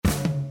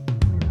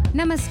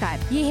नमस्कार,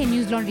 ये है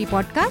न्यूज लॉन्ड्री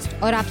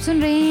पॉडकास्ट और आप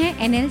सुन रहे हैं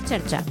एनएल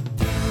चर्चा।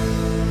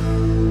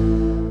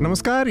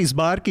 नमस्कार। इस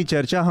बार की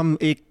चर्चा हम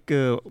एक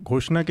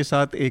घोषणा के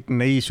साथ, एक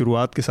नई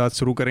शुरुआत के साथ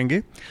शुरू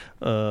करेंगे।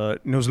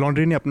 न्यूज़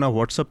लॉन्ड्री ने अपना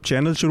व्हाट्सएप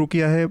चैनल शुरू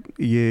किया है।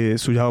 ये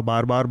सुझाव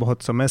बार बार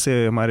बहुत समय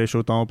से हमारे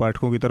श्रोताओं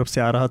पाठकों की तरफ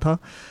से आ रहा था।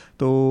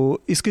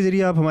 तो इसके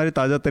ज़रिए आप हमारे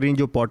ताज़ा तरीन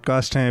जो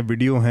पॉडकास्ट हैं,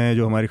 वीडियो हैं,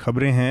 जो हमारी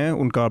खबरें हैं,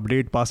 उनका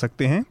अपडेट पा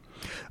सकते हैं।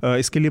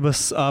 इसके लिए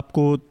बस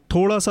आपको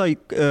थोड़ा सा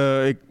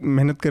एक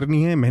मेहनत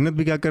करनी है। मेहनत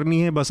भी क्या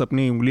करनी है, बस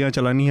अपनी उंगलियां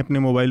चलानी है अपने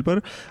मोबाइल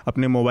पर।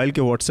 अपने मोबाइल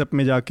के व्हाट्सएप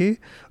में जाके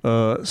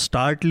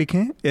स्टार्ट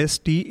लिखें,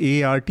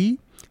 START,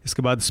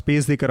 इसके बाद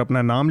स्पेस देकर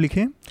अपना नाम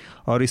लिखें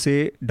और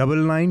इसे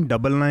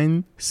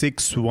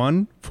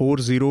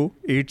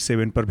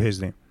 9999614087 पर भेज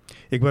दें।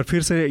 एक बार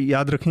फिर से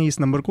याद रखें इस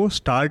नंबर को,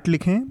 स्टार्ट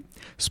लिखें,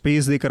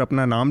 स्पेस देकर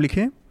अपना नाम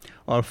लिखें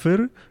और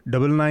फिर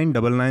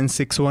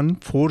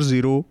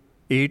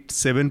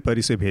 9999614087 पर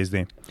इसे भेज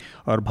दें।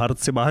 और भारत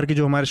से बाहर के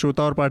जो हमारे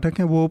श्रोता और पाठक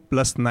हैं वो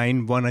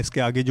 +91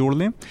 इसके आगे जोड़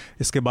लें।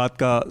 इसके बाद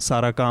का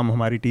सारा काम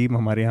हमारी टीम,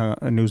 हमारे यहाँ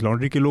न्यूज़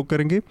लॉन्ड्री के लोग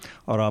करेंगे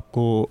और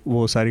आपको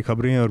वो सारी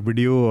खबरें और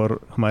वीडियो और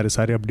हमारे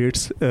सारे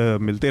अपडेट्स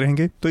मिलते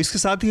रहेंगे। तो इसके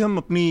साथ ही हम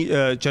अपनी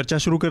चर्चा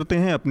शुरू करते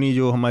हैं, अपनी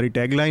जो हमारी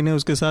टैगलाइन है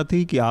उसके साथ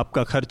ही, कि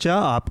आपका खर्चा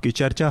आपकी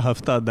चर्चा,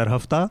 हफ्ता दर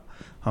हफ्ता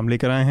हम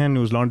लेकर आए हैं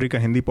न्यूज़ लॉन्ड्री का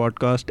हिंदी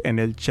पॉडकास्ट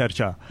एनएल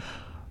चर्चा।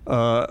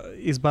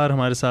 इस बार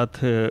हमारे साथ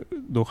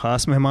दो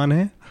ख़ास मेहमान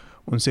हैं।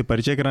 उनसे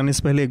परिचय कराने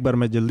से पहले एक बार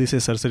मैं जल्दी से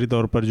सरसरी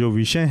तौर पर जो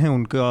विषय हैं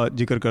उनका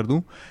जिक्र कर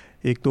दूं।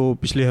 एक तो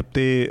पिछले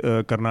हफ्ते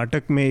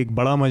कर्नाटक में एक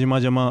बड़ा मजमा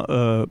जमा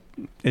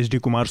HD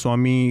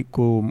कुमारस्वामी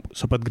को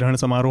शपथ ग्रहण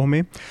समारोह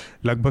में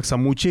लगभग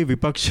समूचे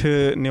विपक्ष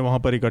ने वहां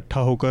पर इकट्ठा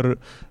होकर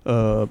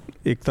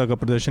एकता का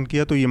प्रदर्शन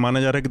किया। तो ये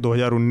माना जा रहा है कि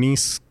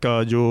 2019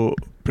 का जो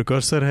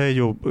प्रिकर्सर है,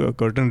 जो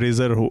कर्टन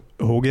रेजर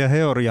हो गया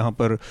है और यहाँ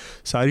पर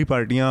सारी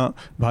पार्टियाँ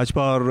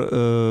भाजपा और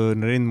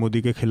नरेंद्र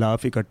मोदी के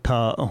खिलाफ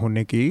इकट्ठा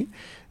होने की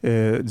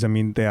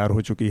ज़मीन तैयार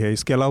हो चुकी है।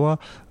 इसके अलावा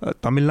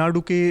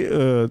तमिलनाडु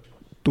के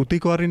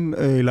तूतीकोरिन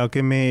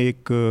इलाके में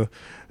एक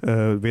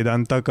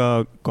वेदांता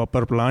का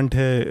कॉपर प्लांट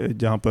है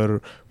जहाँ पर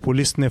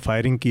पुलिस ने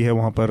फायरिंग की है।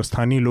 वहाँ पर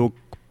स्थानीय लोग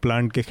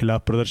प्लांट के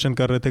खिलाफ प्रदर्शन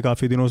कर रहे थे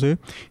काफ़ी दिनों से।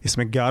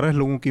 इसमें 11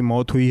 लोगों की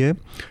मौत हुई है,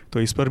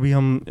 तो इस पर भी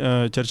हम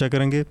चर्चा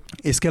करेंगे।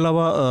 इसके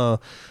अलावा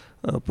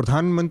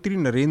प्रधानमंत्री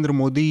नरेंद्र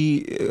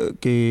मोदी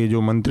के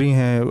जो मंत्री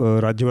हैं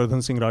राज्यवर्धन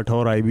सिंह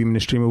राठौर IB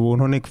मिनिस्ट्री में, वो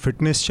उन्होंने एक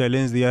फ़िटनेस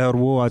चैलेंज दिया है और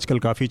वो आजकल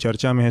काफ़ी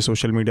चर्चा में है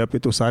सोशल मीडिया पे।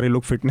 तो सारे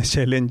लोग फ़िटनेस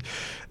चैलेंज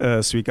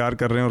स्वीकार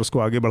कर रहे हैं और उसको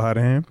आगे बढ़ा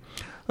रहे हैं।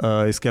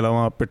 इसके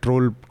अलावा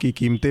पेट्रोल की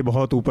कीमतें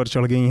बहुत ऊपर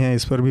चढ़ गई हैं,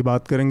 इस पर भी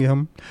बात करेंगे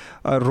हम।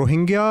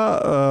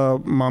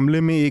 रोहिंग्या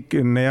मामले में एक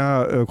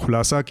नया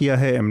खुलासा किया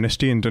है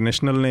एमनेस्टी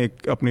इंटरनेशनल ने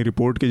एक अपनी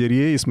रिपोर्ट के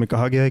ज़रिए। इसमें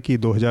कहा गया है कि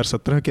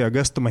 2017 के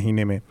अगस्त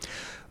महीने में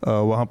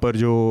वहाँ पर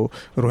जो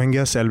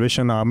रोहिंग्या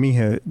सैल्वेशन आर्मी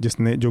है,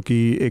 जो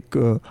कि एक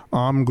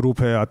आर्म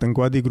ग्रुप है,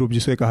 आतंकवादी ग्रुप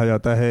जिसे कहा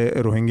जाता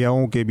है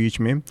रोहिंग्याओं के बीच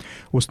में,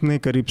 उसने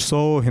करीब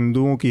 100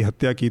 हिंदुओं की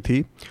हत्या की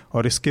थी।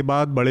 और इसके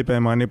बाद बड़े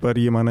पैमाने पर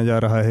ये माना जा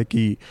रहा है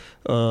कि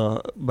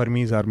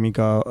बर्मीज़ आर्मी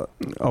का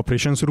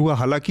ऑपरेशन शुरू हुआ।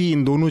 हालांकि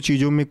इन दोनों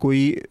चीज़ों में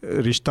कोई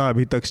रिश्ता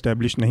अभी तक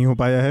स्टैब्लिश नहीं हो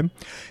पाया है।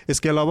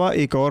 इसके अलावा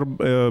एक और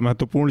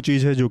महत्वपूर्ण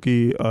चीज़ है जो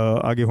कि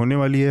आगे होने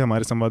वाली है।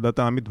 हमारे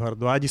संवाददाता अमित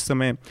भारद्वाज इस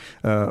समय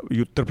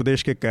उत्तर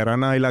प्रदेश के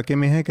कैराना इलाके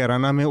में है।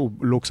 कैराना में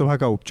लोकसभा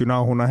का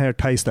उपचुनाव होना है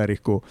 28 तारीख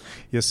को।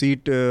 यह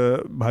सीट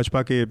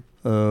भाजपा के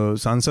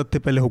सांसद थे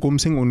पहले हुकुम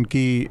सिंह,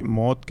 उनकी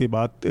मौत के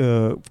बाद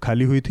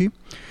खाली हुई थी।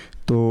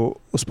 तो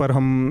उस पर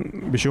हम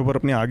विषयों पर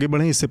अपने आगे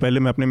बढ़ें, इससे पहले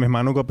मैं अपने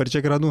मेहमानों का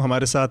परिचय करा दूं।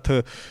 हमारे साथ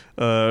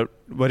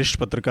वरिष्ठ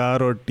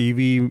पत्रकार और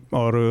टीवी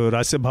और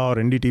राज्यसभा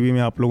और NDTV में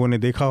आप लोगों ने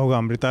देखा होगा,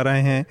 अमृता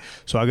राय हैं।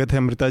 स्वागत है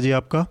अमृता जी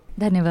आपका।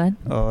 धन्यवाद।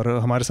 और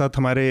हमारे साथ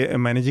हमारे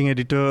मैनेजिंग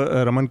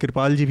एडिटर रमन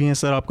कृपाल जी भी हैं।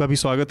 सर आपका भी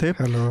स्वागत है।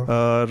 हेलो।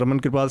 रमन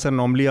कृपाल सर,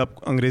 नॉर्मली आप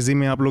अंग्रेज़ी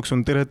में आप लोग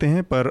सुनते रहते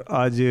हैं, पर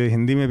आज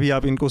हिंदी में भी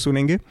आप इनको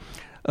सुनेंगे।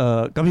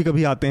 कभी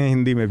कभी आते हैं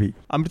हिंदी में भी।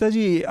 अमृता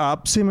जी,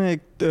 आपसे मैं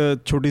एक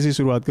छोटी सी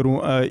शुरुआत करूं।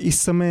 इस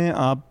समय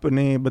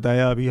आपने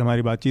बताया, अभी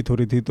हमारी बातचीत हो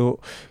रही थी तो,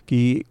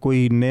 कि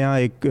कोई नया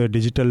एक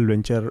डिजिटल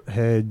वेंचर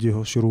है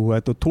जो शुरू हुआ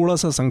है। तो थोड़ा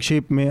सा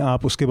संक्षेप में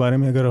आप उसके बारे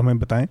में अगर हमें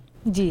बताएं।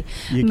 जी,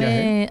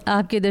 मैं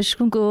आपके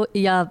दर्शकों को,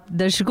 या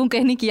दर्शकों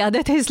कहने की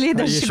आदत है इसलिए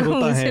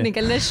दर्शकों से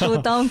निकल रहे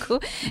श्रोताओं को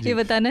ये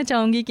बताना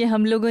चाहूँगी कि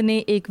हम लोगों ने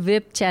एक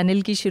वेब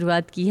चैनल की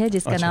शुरुआत की है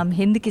जिसका नाम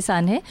हिंद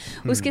किसान है।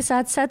 उसके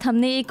साथ साथ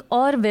हमने एक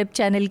और वेब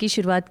चैनल की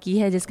शुरुआत की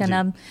है जिसका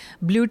नाम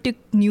ब्लूटिक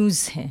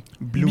न्यूज़ है,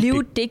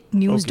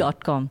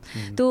 blueticknews.com।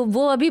 तो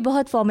वो अभी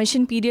बहुत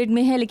फॉर्मेशन पीरियड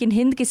में है, लेकिन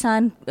हिंद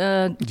किसान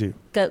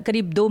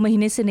करीब 2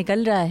 महीने से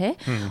निकल रहा है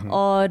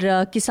और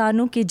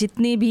किसानों के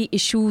जितने भी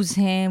इश्यूज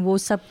हैं वो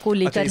सबको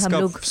लेकर हम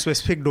लोग,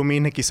 स्पेसिफिक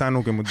डोमेन है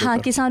किसानों के मुद्दे। हाँ,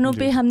 किसानों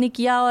पे हमने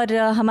किया और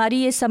हमारी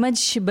ये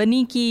समझ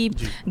बनी कि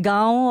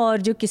गांव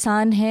और जो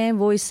किसान हैं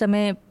वो इस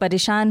समय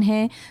परेशान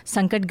हैं,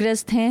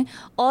 संकटग्रस्त हैं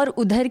और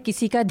उधर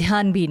किसी का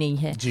ध्यान भी नहीं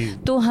है।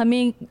 तो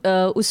हमें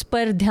उस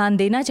पर ध्यान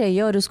देना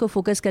चाहिए और उसको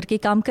फोकस करके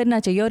काम करना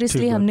चाहिए और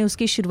इसलिए हमने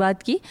उसकी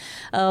शुरुआत की।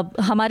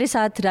 हमारे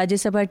साथ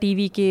राज्यसभा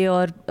टीवी के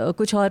और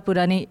कुछ और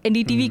पुराने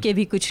NDTV के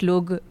भी कुछ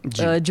लोग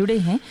जुड़े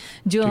हैं,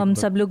 जो हम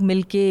सब लोग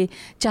मिलके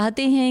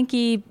चाहते हैं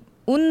कि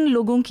उन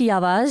लोगों की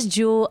आवाज़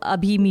जो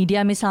अभी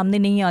मीडिया में सामने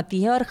नहीं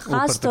आती है और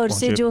ख़ास तौर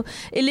से जो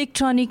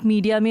इलेक्ट्रॉनिक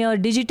मीडिया में और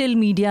डिजिटल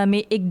मीडिया में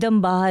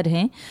एकदम बाहर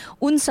हैं,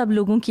 उन सब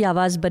लोगों की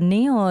आवाज़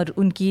बनने और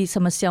उनकी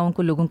समस्याओं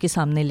को लोगों के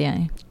सामने ले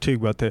आएं। ठीक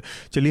बात है।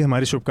 चलिए,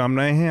 हमारी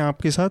शुभकामनाएं हैं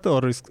आपके साथ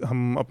और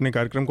हम अपने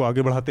कार्यक्रम को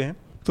आगे बढ़ाते हैं।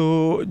 तो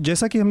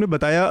जैसा कि हमने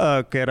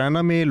बताया,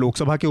 कैराना में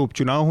लोकसभा के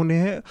उपचुनाव होने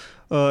हैं।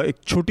 एक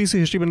छोटी सी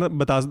हिस्ट्री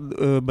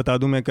बता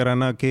दूं मैं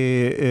कैराना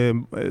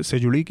के से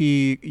जुड़ी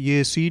कि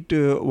ये सीट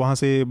वहाँ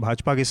से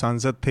भाजपा के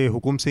सांसद थे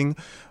हुकुम सिंह,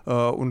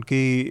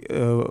 उनकी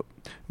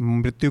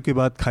मृत्यु के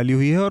बाद खाली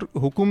हुई है। और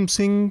हुकुम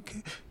सिंह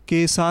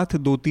के साथ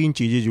 2-3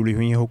 चीज़ें जुड़ी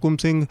हुई हैं। हुकुम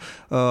सिंह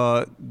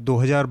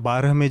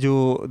 2012 में जो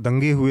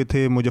दंगे हुए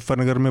थे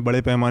मुजफ्फरनगर में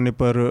बड़े पैमाने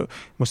पर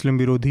मुस्लिम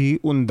विरोधी,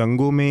 उन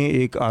दंगों में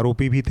एक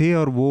आरोपी भी थे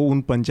और वो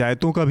उन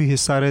पंचायतों का भी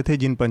हिस्सा रहे थे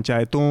जिन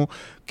पंचायतों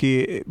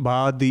के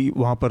बाद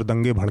वहाँ पर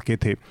दंगे भड़के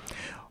थे।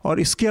 और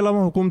इसके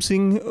अलावा हुकुम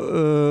सिंह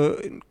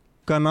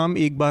का नाम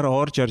एक बार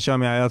और चर्चा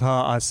में आया था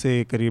आज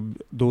से करीब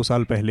 2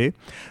 साल पहले।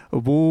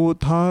 वो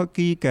था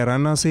कि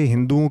कैराना से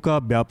हिंदुओं का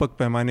व्यापक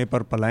पैमाने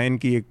पर पलायन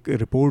की एक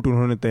रिपोर्ट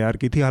उन्होंने तैयार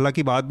की थी।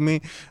 हालांकि बाद में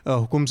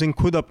हुकुम सिंह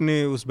खुद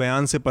अपने उस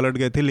बयान से पलट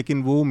गए थे,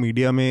 लेकिन वो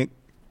मीडिया में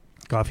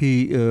काफ़ी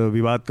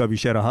विवाद का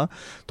विषय रहा।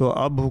 तो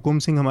अब हुकुम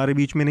सिंह हमारे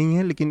बीच में नहीं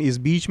है, लेकिन इस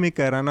बीच में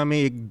कैराना में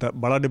एक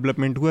बड़ा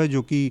डेवलपमेंट हुआ है,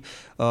 जो कि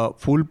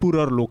फूलपुर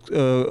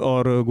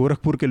और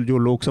गोरखपुर के जो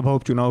लोकसभा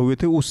उपचुनाव हुए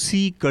थे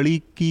उसी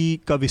कड़ी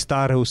का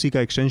विस्तार है, उसी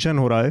का एक्सटेंशन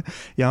हो रहा है।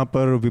 यहाँ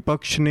पर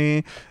विपक्ष ने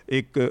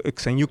एक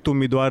संयुक्त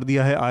उम्मीदवार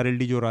दिया है।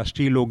 आरएलडी जो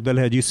राष्ट्रीय लोकदल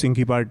है, अजीत सिंह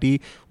की पार्टी,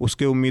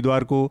 उसके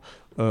उम्मीदवार को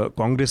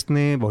कांग्रेस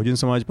ने, बहुजन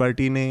समाज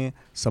पार्टी ने,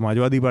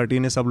 समाजवादी पार्टी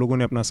ने, सब लोगों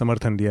ने अपना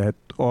समर्थन दिया है।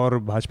 और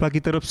भाजपा की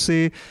तरफ से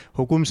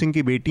हुकुम सिंह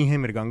की बेटी हैं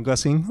मृगांका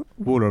सिंह,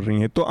 वो लड़ रही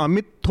हैं। तो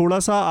अमित, थोड़ा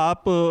सा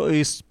आप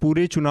इस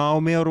पूरे चुनाव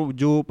में और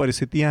जो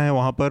परिस्थितियां हैं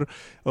वहाँ पर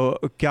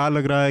क्या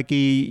लग रहा है कि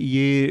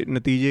ये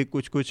नतीजे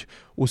कुछ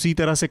उसी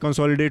तरह से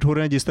कंसोलिडेट हो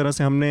रहे हैं जिस तरह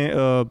से हमने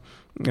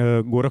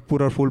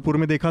गोरखपुर और फूलपुर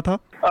में देखा था?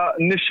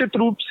 निश्चित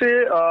रूप से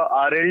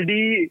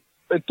आरएलडी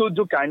तो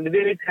जो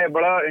कैंडिडेट है,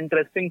 बड़ा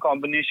इंटरेस्टिंग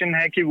कॉम्बिनेशन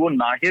है कि वो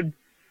नाहिद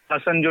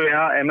हसन जो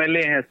यहाँ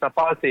एमएलए हैं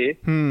सपा से,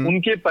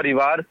 उनके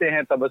परिवार से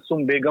हैं।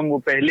 तबस्सुम बेगम वो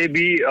पहले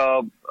भी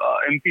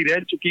एमपी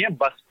रह चुकी हैं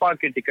बसपा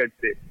के टिकट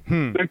से।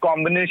 तो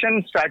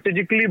कॉम्बिनेशन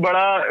स्ट्रैटेजिकली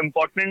बड़ा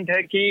इम्पोर्टेंट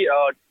है कि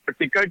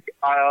टिकट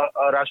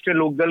राष्ट्रीय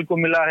लोकदल को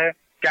मिला है,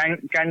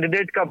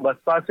 कैंडिडेट का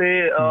बसपा से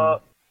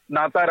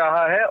नाता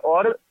रहा है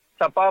और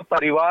सपा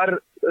परिवार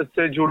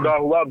से जुड़ा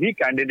हुआ भी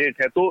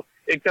कैंडिडेट है। तो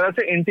एक तरह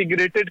से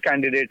इंटीग्रेटेड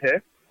कैंडिडेट है।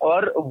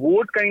 और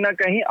वोट कहीं ना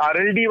कहीं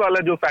आरएलडी वाला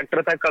जो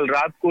फैक्टर था, कल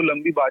रात को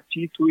लंबी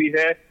बातचीत हुई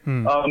है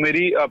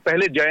मेरी,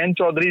 पहले जयंत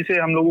चौधरी से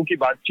हम लोगों की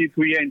बातचीत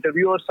हुई है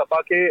इंटरव्यू, और सपा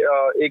के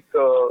एक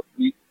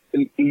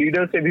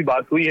लीडर से भी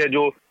बात हुई है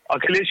जो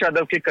अखिलेश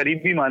यादव के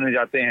करीबी माने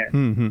जाते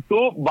हैं।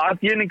 तो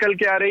बात ये निकल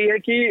के आ रही है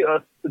कि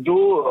जो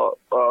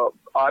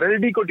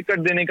आरएलडी को टिकट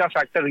देने का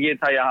फैक्टर ये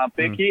था यहाँ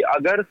पे कि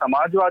अगर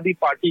समाजवादी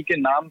पार्टी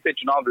के नाम पे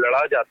चुनाव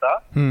लड़ा जाता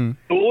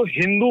तो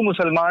हिंदू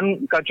मुसलमान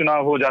का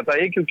चुनाव हो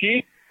जाता है,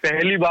 क्योंकि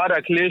पहली बार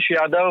अखिलेश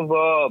यादव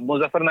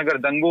मुजफ्फरनगर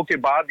दंगों के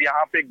बाद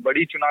यहाँ पे एक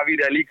बड़ी चुनावी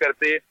रैली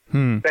करते,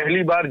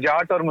 पहली बार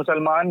जाट और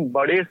मुसलमान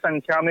बड़े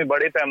संख्या में,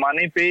 बड़े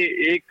पैमाने पे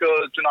एक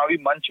चुनावी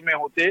मंच में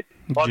होते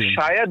और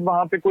शायद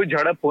वहां पे कोई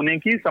झड़प होने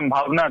की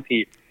संभावना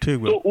थी।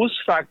 तो उस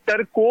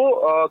फैक्टर को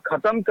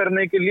खत्म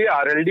करने के लिए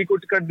आरएलडी को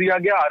टिकट दिया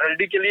गया।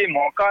 आरएलडी के लिए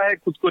मौका है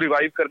खुद को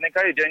रिवाइव करने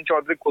का, जयंत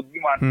चौधरी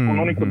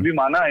उन्होंने खुद भी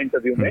माना है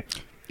इंटरव्यू में।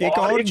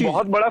 एक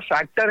बहुत बड़ा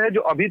फैक्टर है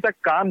जो अभी तक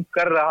काम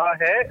कर रहा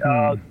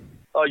है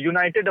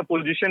यूनाइटेड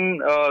अपोजिशन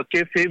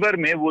के फेवर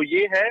में, वो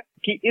ये है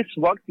कि इस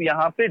वक्त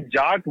यहाँ पे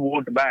जाट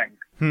वोट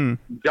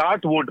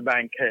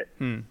बैंक है।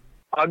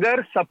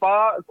 अगर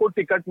सपा को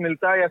टिकट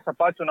मिलता या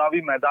सपा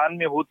चुनावी मैदान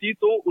में होती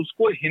तो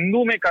उसको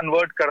हिंदू में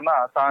कन्वर्ट करना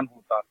आसान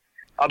होता।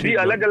 अभी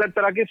अलग अलग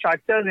तरह के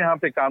फैक्टर्स यहाँ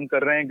पे काम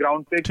कर रहे हैं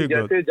ग्राउंड पे,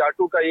 जैसे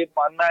जाटू का ये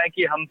मानना है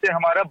कि हमसे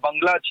हमारा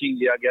बंगला छीन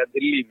लिया गया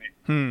दिल्ली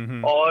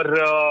में, और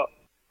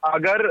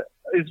अगर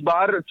इस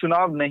बार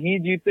चुनाव नहीं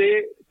जीते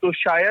तो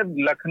शायद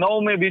लखनऊ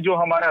में भी जो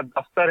हमारा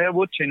दफ्तर है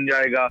वो छिन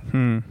जाएगा।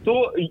 तो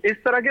इस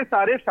तरह के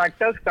सारे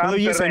फैक्टर्स काम कर रहे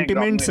हैं। ये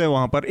सेंटिमेंट्स है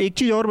वहां पर। एक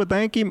चीज और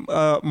बताएं कि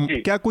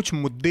क्या कुछ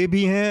मुद्दे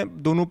भी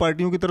हैं दोनों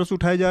पार्टियों की तरफ से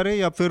उठाए जा रहे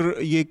हैं, या फिर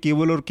ये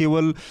केवल और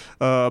केवल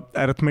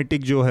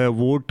अरिथमेटिक जो है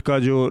वोट का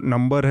जो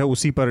नंबर है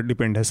उसी पर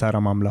डिपेंड है सारा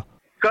मामला?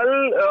 कल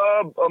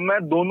मैं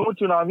दोनों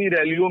चुनावी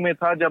रैलियों में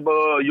था। जब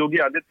योगी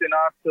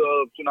आदित्यनाथ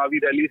चुनावी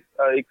रैली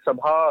एक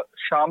सभा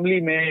शामली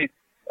में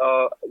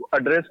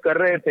एड्रेस कर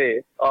रहे थे,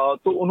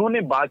 तो उन्होंने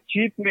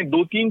बातचीत में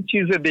 2-3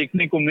 चीजें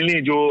देखने को मिली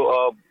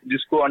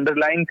जिसको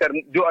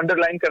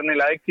अंडरलाइन करने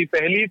लायक थी।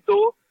 पहली तो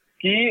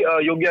कि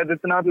योगी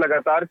आदित्यनाथ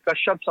लगातार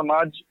कश्यप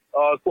समाज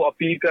को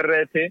अपील कर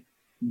रहे थे,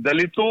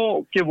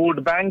 दलितों के वोट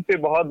बैंक पे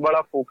बहुत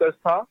बड़ा फोकस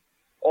था,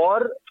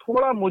 और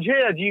थोड़ा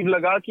मुझे अजीब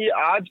लगा कि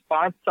आज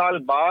 5 साल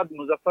बाद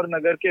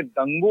मुजफ्फरनगर के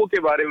दंगों के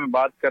बारे में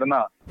बात करना,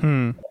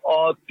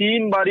 और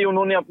 3 बारी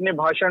उन्होंने अपने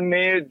भाषण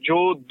में जो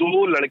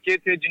 2 लड़के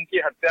थे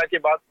जिनकी हत्या के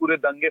बाद पूरे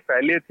दंगे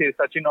फैले थे,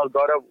 सचिन और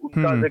गौरव,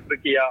 उनका जिक्र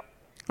किया।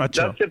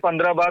 10 से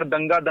 15 बार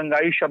दंगा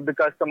दंगाई शब्द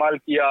का इस्तेमाल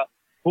किया।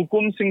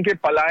 हुकुम सिंह के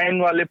पलायन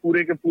वाले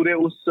पूरे के पूरे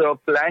उस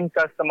प्लान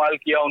का इस्तेमाल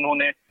किया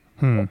उन्होंने।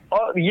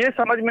 और ये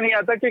समझ में नहीं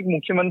आता कि एक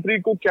मुख्यमंत्री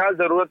को क्या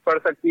जरूरत पड़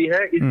सकती है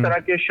इस तरह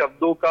के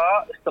शब्दों का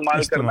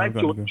इस्तेमाल करना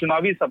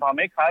चुनावी सभा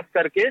में, खास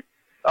करके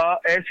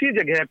ऐसी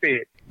जगह पे।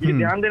 ये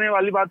ध्यान देने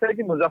वाली बात है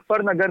कि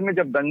मुजफ्फरनगर में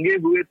जब दंगे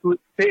हुए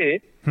थे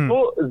तो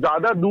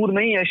ज्यादा दूर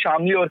नहीं है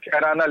शामली और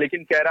कैराना,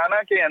 लेकिन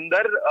कैराना के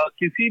अंदर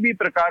किसी भी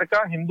प्रकार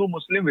का हिंदू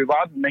मुस्लिम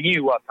विवाद नहीं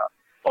हुआ था।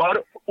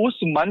 और उस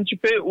मंच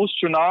पे उस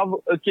चुनाव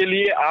के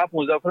लिए आप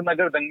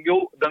मुजफ्फरनगर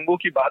दंगों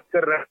की बात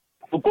कर रहे हैं,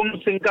 हुकुम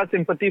सिंह का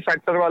सिंपैथी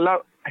फैक्टर वाला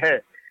है।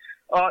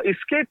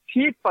 इसके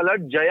ठीक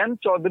पलट जयंत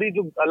चौधरी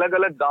जो अलग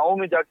अलग गांवों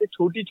में जाके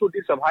छोटी छोटी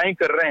सभाएं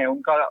कर रहे हैं,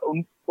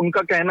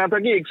 उनका कहना था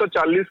कि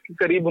 140 के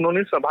करीब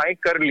उन्होंने सभाएं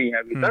कर ली हैं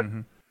अभी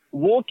तक।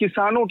 वो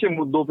किसानों के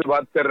मुद्दों पे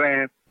बात कर रहे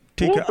हैं।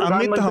 ठीक है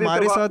अमित,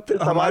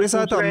 हमारे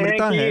साथ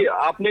अमृता है।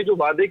 आपने जो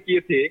वादे किए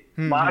थे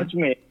मार्च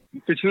में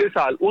पिछले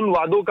साल, उन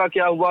वादों का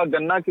क्या हुआ?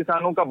 गन्ना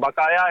किसानों का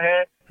बकाया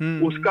है,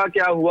 उसका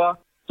क्या हुआ?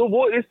 तो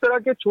वो इस तरह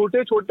के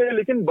छोटे छोटे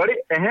लेकिन बड़े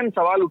अहम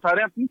सवाल उठा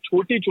रहे हैं अपनी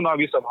छोटी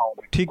चुनावी सभाओं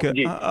में। ठीक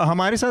है,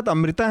 हमारे साथ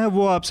अमृता है,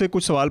 वो आपसे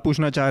कुछ सवाल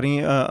पूछना चाह रही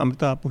हैं।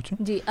 अमृता, आप पूछें।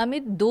 जी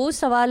अमित, 2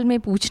 सवाल मैं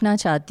पूछना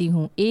चाहती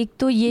हूँ। एक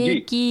तो ये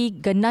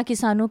कि गन्ना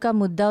किसानों का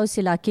मुद्दा उस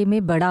इलाके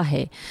में बड़ा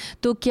है,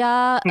 तो क्या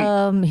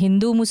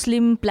हिंदू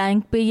मुस्लिम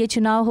प्लैंक पे ये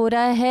चुनाव हो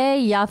रहा है,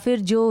 या फिर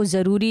जो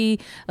ज़रूरी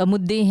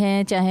मुद्दे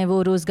हैं, चाहे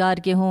वो रोज़गार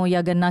के हों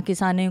या गन्ना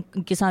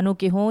किसानों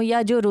के हों,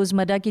 या जो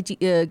रोज़मर्रा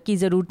की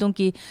ज़रूरतों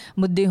के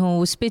मुद्दे हों,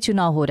 उस पर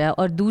चुनाव हो रहा है?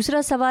 और दूसरा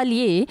सवाल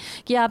ये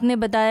कि आपने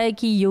बताया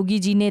कि योगी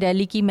जी ने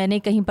रैली की, मैंने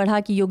कहीं पढ़ा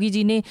कि योगी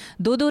जी ने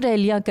 2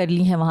 रैलियां कर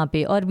ली हैं वहाँ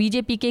पे, और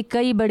बीजेपी के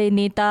कई बड़े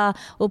नेता,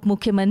 उप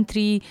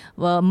मुख्यमंत्री,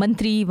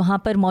 मंत्री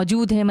वहाँ पर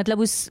मौजूद हैं, मतलब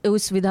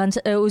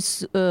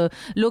उस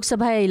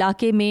लोकसभा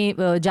इलाके में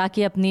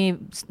जाके अपने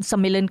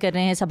सम्मेलन कर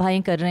रहे हैं,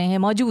 सभाएं कर रहे हैं,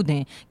 मौजूद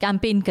हैं,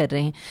 कैंपेन कर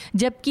रहे हैं।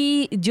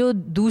 जबकि जो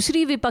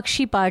दूसरी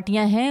विपक्षी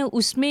पार्टियां हैं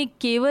उसमें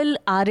केवल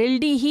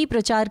आरएलडी ही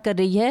प्रचार कर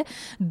रही है।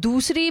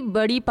 दूसरी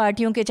बड़ी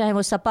पार्टियों के, चाहे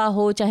वो सपा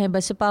हो, चाहे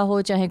बसपा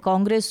हो, चाहे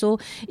कांग्रेस हो,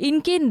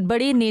 इनके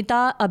बड़े नेता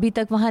अभी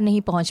तक वहां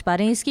नहीं पहुंच पा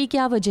रहे हैं। इसकी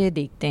क्या वजह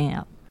देखते हैं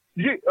आप?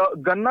 जी,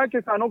 गन्ना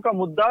किसानों का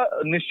मुद्दा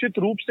निश्चित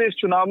रूप से इस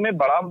चुनाव में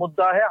बड़ा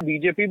मुद्दा है।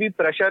 बीजेपी भी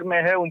प्रेशर में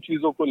है उन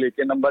चीजों को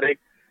लेके, नंबर 1।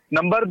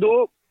 नंबर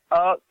 2,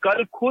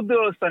 कल खुद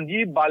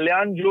संजीव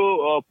बालियान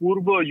जो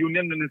पूर्व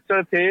यूनियन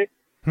मिनिस्टर थे,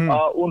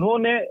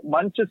 उन्होंने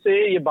मंच से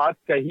ये बात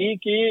कही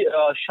कि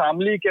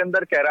शामली के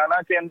अंदर,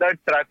 कैराना के अंदर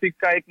ट्रैफिक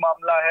का एक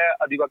मामला है,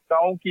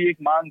 अधिवक्ताओं की एक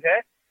मांग है,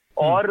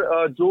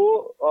 और जो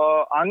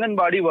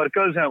आंगनबाड़ी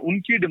वर्कर्स हैं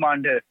उनकी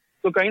डिमांड है।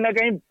 तो कहीं ना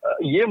कहीं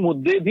ये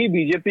मुद्दे भी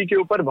बीजेपी के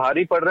ऊपर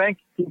भारी पड़ रहे हैं,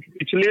 क्योंकि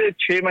पिछले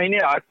 6 महीने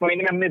 8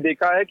 महीने हमने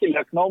देखा है कि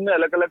लखनऊ में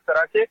अलग अलग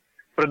तरह के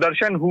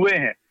प्रदर्शन हुए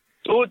हैं।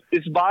 तो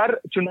इस बार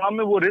चुनाव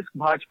में वो रिस्क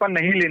भाजपा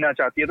नहीं लेना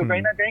चाहती है। तो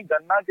कहीं ना कहीं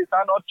गन्ना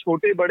किसान और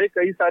छोटे बड़े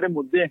कई सारे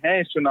मुद्दे हैं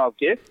इस चुनाव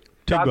के।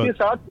 साथ ही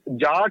साथ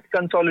जाट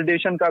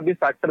कंसोलिडेशन का भी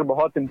फैक्टर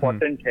बहुत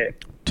इंपॉर्टेंट है।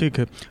 ठीक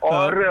है।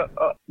 और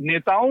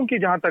नेताओं की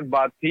जहां तक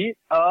बात थी,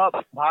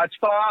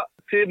 भाजपा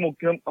से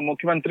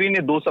मुख्यमंत्री ने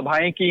 2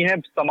 सभाएं की हैं।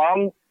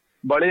 तमाम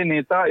बड़े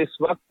नेता इस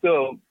वक्त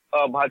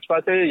भाजपा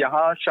से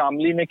यहाँ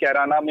शामली में,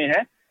 कैराना में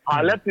है।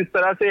 हालत इस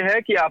तरह से है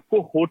कि आपको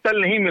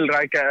होटल नहीं मिल रहा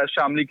है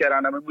शामली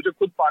कैराना में। मुझे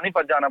खुद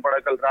पानीपत जाना पड़ा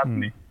कल रात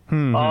में।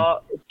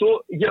 तो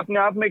ये अपने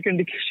आप में एक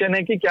इंडिकेशन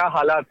है कि क्या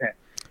हालात हैं।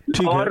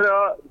 और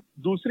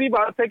दूसरी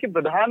बात है कि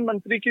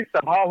प्रधानमंत्री की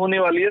सभा होने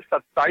वाली है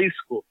 27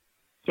 को।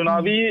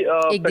 चुनावी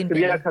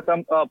प्रक्रिया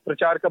खत्म,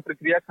 प्रचार का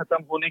प्रक्रिया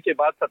खत्म होने के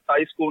बाद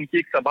 27 को उनकी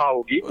एक सभा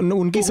होगी।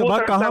 उनकी सभा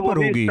कहाँ पर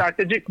होगी?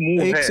 स्ट्रैटेजिक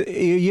मूव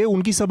है ये।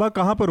 उनकी सभा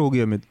कहाँ पर होगी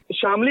अमित?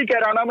 शामली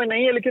कैराना में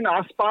नहीं है, लेकिन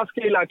आसपास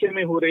के इलाके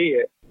में हो रही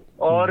है।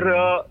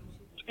 और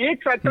एक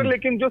फैक्टर,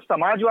 लेकिन जो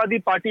समाजवादी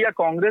पार्टी या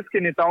कांग्रेस के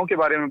नेताओं के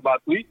बारे में बात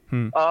हुई,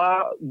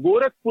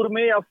 गोरखपुर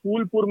में या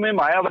फूलपुर में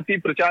मायावती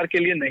प्रचार के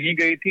लिए नहीं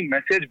गई थी।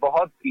 मैसेज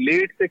बहुत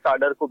लेट से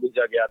काडर को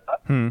भेजा गया था।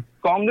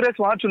 कांग्रेस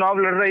वहां चुनाव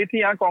लड़ रही थी,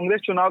 यहाँ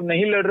कांग्रेस चुनाव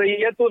नहीं लड़ रही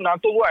है। तो ना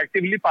तो वो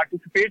एक्टिवली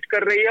पार्टिसिपेट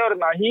कर रही है और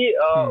ना ही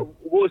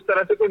वो इस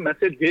तरह से कोई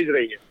मैसेज भेज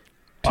रही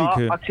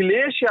है।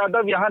 अखिलेश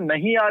यादव यहाँ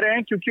नहीं आ रहे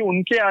हैं क्योंकि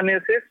उनके आने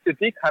से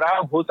स्थिति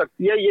खराब हो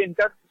सकती है, ये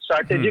इनका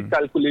स्ट्रैटेजिक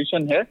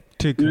कैलकुलेशन है।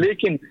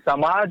 लेकिन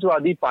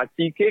समाजवादी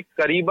पार्टी के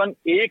करीबन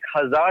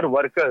 1000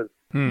 वर्कर्स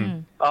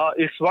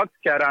इस वक्त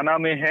कैराना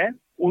में हैं।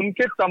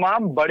 उनके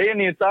तमाम बड़े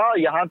नेता,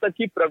 यहाँ तक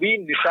कि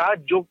प्रवीण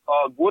निषाद जो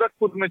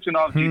गोरखपुर में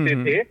चुनाव जीते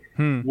थे,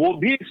 वो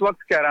भी इस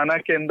वक्त कैराना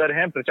के अंदर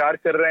हैं, प्रचार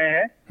कर रहे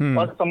हैं।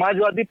 और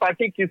समाजवादी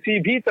पार्टी किसी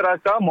भी तरह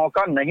का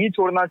मौका नहीं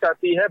छोड़ना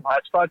चाहती है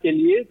भाजपा के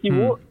लिए कि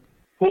वो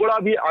थोड़ा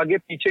भी आगे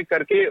पीछे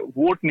करके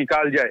वोट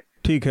निकाल जाए।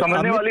 ठीक है,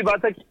 समझने वाली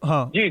बात है।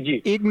 हाँ जी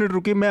जी, 1 मिनट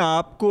रुकिए, मैं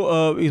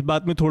आपको इस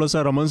बात में थोड़ा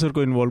सा रमन सर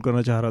को इन्वॉल्व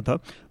करना चाह रहा था।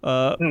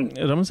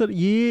 रमन सर,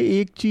 ये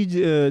एक चीज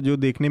जो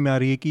देखने में आ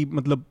रही है कि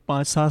मतलब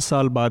 5-7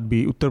 साल बाद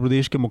भी उत्तर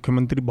प्रदेश के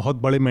मुख्यमंत्री बहुत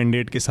बड़े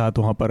मैंडेट के साथ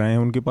वहाँ पर आए हैं,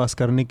 उनके पास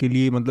करने के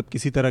लिए मतलब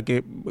किसी तरह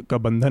का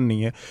बंधन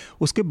नहीं है,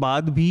 उसके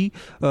बाद भी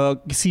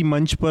किसी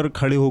मंच पर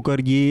खड़े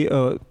होकर ये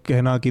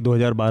कहना कि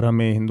 2012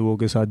 में हिंदुओं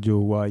के साथ जो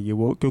हुआ ये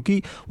वो,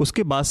 क्योंकि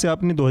उसके बाद से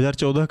आपने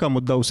 2014 का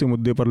मुद्दा उसी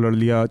मुद्दे पर लड़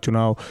लिया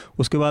चुनाव,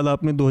 उसके बाद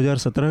आपने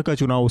 2017 का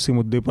चुनाव उसी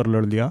मुद्दे पर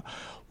लड़ लिया,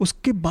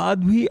 उसके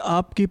बाद भी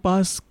आपके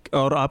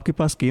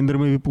पास केंद्र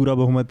में भी पूरा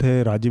बहुमत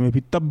है, राज्य में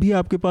भी, तब भी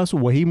आपके पास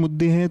वही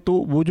मुद्दे हैं। तो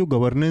वो जो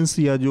गवर्नेंस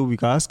या जो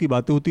विकास की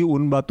बातें होती है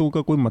उन बातों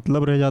का कोई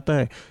मतलब रह जाता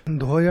है?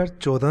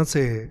 2014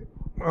 से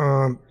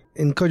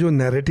इनका जो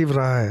नैरेटिव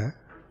रहा है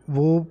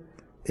वो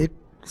एक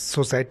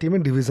सोसाइटी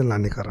में डिवीज़न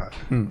लाने का रहा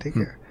है, ठीक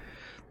है,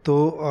 तो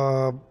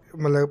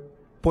मतलब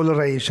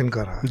पोलराइजेशन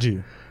का रहा है जी।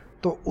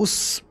 तो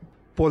उस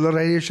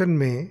पोलराइजेशन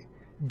में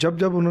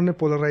जब उन्होंने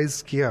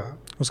पोलराइज किया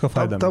उसका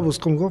फायदा तब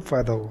उसको उनको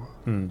फ़ायदा हुआ,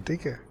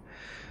 ठीक है।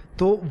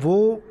 तो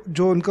वो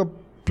जो उनका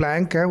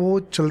प्लैंक है वो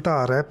चलता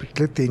आ रहा है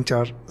पिछले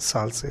 3-4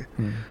 साल से,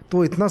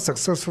 तो इतना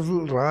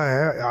सक्सेसफुल रहा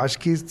है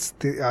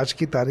आज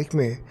की तारीख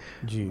में।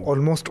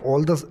 ऑलमोस्ट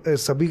ऑल द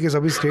सभी के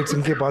सभी स्टेट्स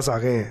इनके पास आ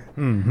गए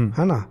हैं,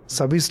 है ना,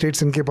 सभी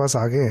स्टेट्स इनके पास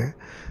आ गए हैं।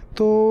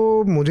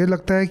 तो मुझे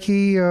लगता है कि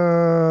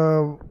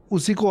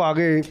उसी को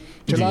आगे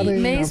चला रहे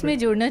हैं। मैं इसमें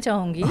जोड़ना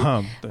चाहूँगी,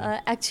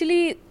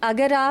 एक्चुअली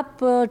अगर आप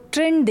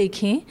ट्रेंड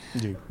देखें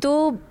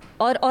तो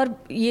और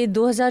ये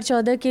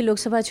 2014 के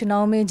लोकसभा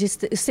चुनाव में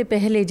इससे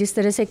पहले जिस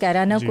तरह से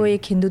कैराना को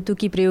एक हिंदुत्व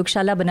की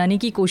प्रयोगशाला बनाने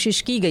की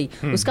कोशिश की गई,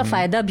 उसका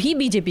फायदा भी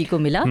बीजेपी को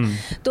मिला।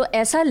 तो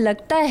ऐसा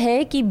लगता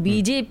है कि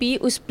बीजेपी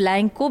उस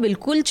प्लैंक को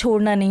बिल्कुल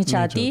छोड़ना नहीं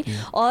चाहती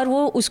और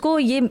वो उसको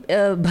ये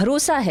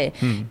भरोसा है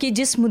कि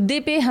जिस मुद्दे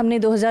पे हमने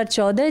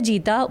 2014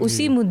 जीता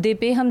उसी मुद्दे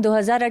पे हम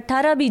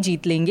 2018 भी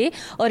जीत लेंगे,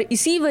 और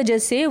इसी वजह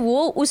से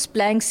वो उस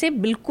प्लैंक से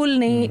बिल्कुल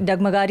नहीं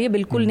डगमगा रही है,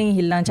 बिल्कुल नहीं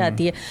हिलना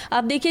चाहती है।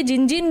 आप देखिए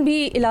जिन जिन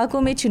भी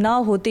इलाकों में चुनाव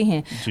होते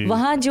हैं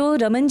वहाँ जो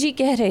रमन जी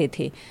कह रहे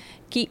थे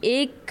कि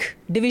एक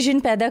डिवीजन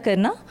पैदा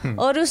करना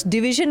और उस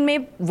डिवीजन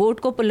में वोट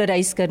को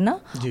पोलराइज करना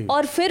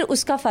और फिर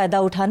उसका फ़ायदा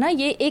उठाना,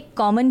 ये एक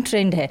कॉमन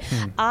ट्रेंड है।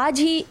 आज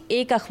ही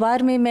एक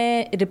अखबार में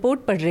मैं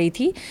रिपोर्ट पढ़ रही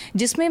थी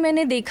जिसमें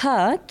मैंने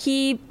देखा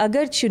कि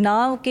अगर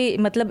चुनाव के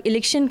मतलब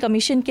इलेक्शन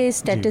कमीशन के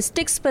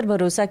स्टैटिस्टिक्स पर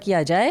भरोसा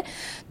किया जाए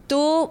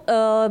तो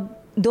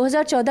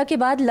 2014 के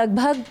बाद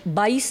लगभग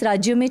 22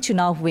 राज्यों में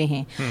चुनाव हुए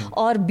हैं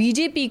और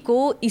बीजेपी को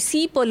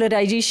इसी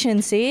पोलराइजेशन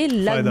से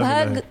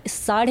लगभग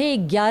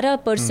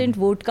 11.5%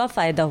 वोट का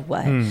फायदा हुआ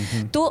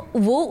है। तो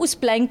वो उस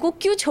प्लैंक को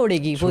क्यों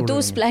छोड़ेगी? वो तो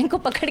उस प्लैंक को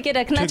पकड़ के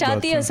रखना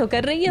चाहती है, सो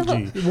कर रही है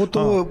वो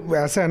तो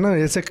ऐसा है ना,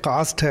 जैसे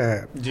कास्ट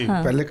है,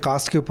 पहले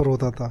कास्ट के ऊपर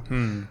होता था,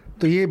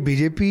 तो ये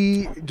बीजेपी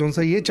जो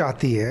सा ये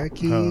चाहती है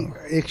कि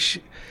एक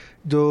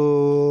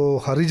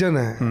जो हरिजन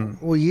है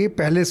वो ये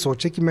पहले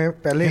सोचे कि मैं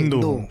पहले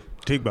हिंदू,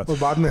 ठीक बात, और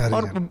बाद में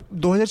और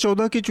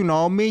 2014 के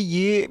चुनाव में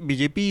ये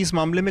बीजेपी इस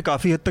मामले में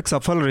काफ़ी हद तक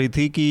सफल रही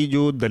थी कि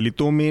जो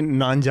दलितों में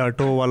नान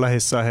जाटो वाला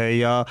हिस्सा है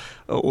या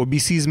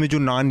ओबीसीज में जो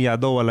नान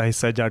यादव वाला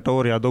हिस्सा है, जाटो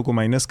और यादव को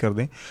माइनस कर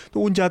दें,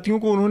 तो उन जातियों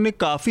को उन्होंने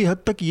काफ़ी हद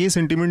तक ये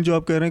सेंटिमेंट जो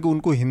आप कह रहे हैं कि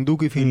उनको हिंदू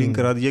की फीलिंग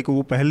करा दिया कि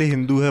वो पहले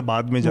हिंदू है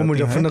बाद में जाते हैं।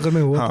 मुजफ्फरनगर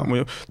में हुआ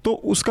था। तो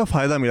उसका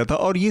फ़ायदा मिला था।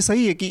 और ये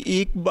सही है कि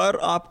एक बार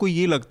आपको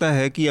ये लगता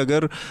है कि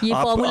अगर ये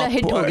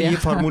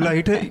फार्मूला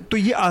हिट है तो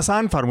ये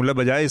आसान फार्मूला,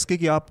 बजाय इसके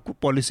कि आप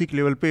पॉलिसी के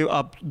लेवल पे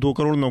आप 2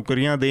 करोड़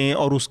नौकरियां दें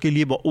और उसके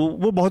लिए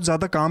वो बहुत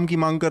ज़्यादा काम की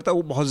मांग करता है,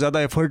 वो बहुत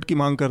ज़्यादा एफर्ट की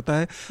मांग करता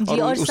है।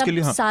 और उसके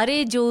लिए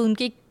सारे जो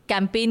उनके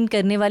कैंपेन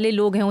करने वाले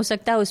लोग हैं हो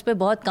सकता है उस पर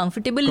बहुत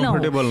कंफर्टेबल ना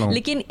हो,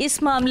 लेकिन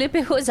इस मामले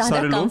पे वो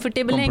ज़्यादा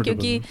कंफर्टेबल हैं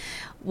क्योंकि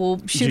वो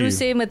शुरू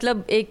से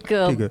मतलब एक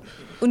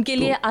उनके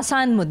लिए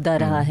आसान मुद्दा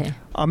रहा है।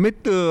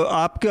 अमित,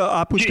 आप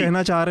कुछ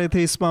कहना चाह रहे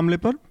थे इस मामले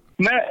पर?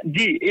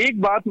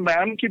 एक बात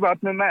मैम की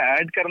बात में मैं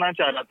ऐड करना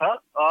चाह रहा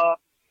था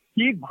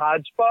कि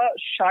भाजपा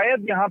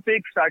शायद यहाँ पे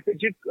एक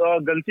स्ट्रैटेजिक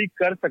गलती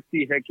कर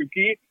सकती है,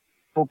 क्योंकि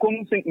हुकुम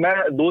सिंह, मैं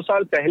 2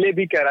 साल पहले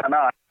भी कैराना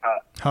आया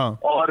था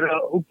और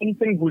हुकुम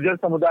सिंह गुर्जर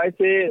समुदाय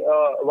से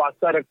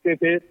वास्ता रखते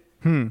थे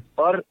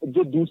और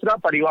जो दूसरा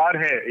परिवार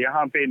है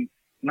यहाँ पे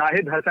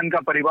नाहिद हसन का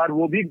परिवार,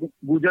 वो भी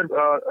गुर्जर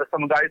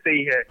समुदाय से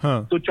ही है।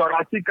 तो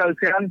 84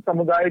 कलसियान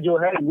समुदाय जो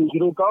है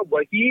गुर्जरों का,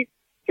 वही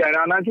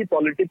कैराना की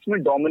पॉलिटिक्स में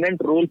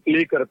डोमिनेंट रोल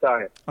प्ले करता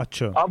है।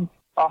 अच्छा। अब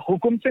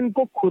हुकुम सिंह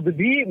को खुद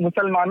भी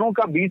मुसलमानों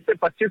का 20 से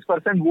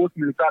 25% वोट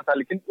मिलता था,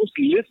 लेकिन उस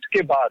लिस्ट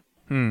के बाद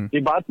ये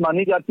बात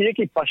मानी जाती है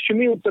कि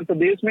पश्चिमी उत्तर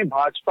प्रदेश में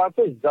भाजपा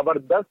को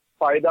जबरदस्त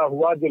फायदा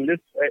हुआ। जो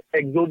लिस्ट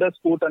एक्सोडस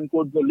कोट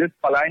अनकोट जो लिस्ट,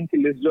 पलायन की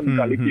लिस्ट जो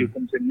निकाली थी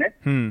हुकुम सिंह ने,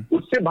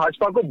 उससे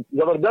भाजपा को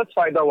जबरदस्त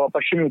फायदा हुआ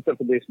पश्चिमी उत्तर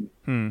प्रदेश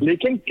में।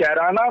 लेकिन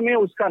कैराना में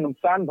उसका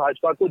नुकसान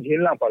भाजपा को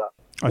झेलना पड़ा।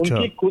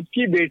 उनकी खुद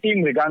की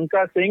बेटी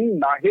मृगांका सिंह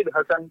नाहिद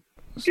हसन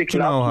के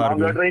खिलाफ चुनाव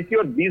लड़ रही थी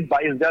और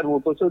 20-22 हजार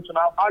वोटों से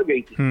चुनाव हार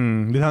गई थी,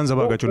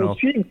 विधानसभा का चुनाव।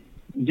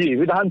 जी,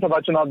 विधानसभा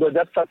चुनाव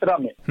 2017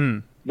 में,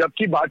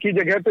 जबकि बाकी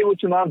जगह पे वो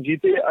चुनाव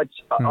जीते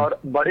और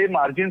बड़े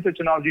मार्जिन से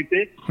चुनाव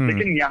जीते,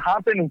 लेकिन यहाँ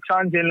पे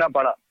नुकसान झेलना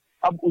पड़ा।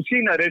 अब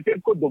उसी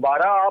नैरेटिव को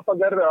दोबारा आप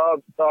अगर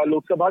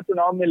लोकसभा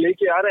चुनाव में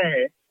लेके आ रहे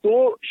हैं तो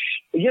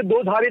ये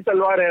दो धारी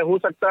तलवार है। हो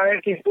सकता है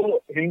कि वो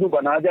हिंदू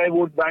बना जाए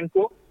वोट बैंक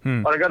को,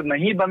 और अगर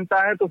नहीं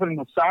बनता है तो फिर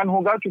नुकसान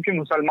होगा, क्योंकि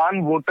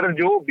मुसलमान वोटर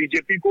जो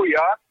बीजेपी को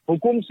या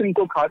हुकुम सिंह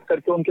को खास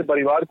करके उनके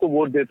परिवार को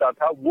वोट देता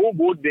था, वो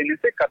वोट देने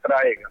से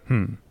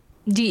कतराएगा।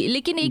 जी,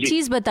 लेकिन एक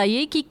चीज़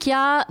बताइए कि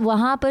क्या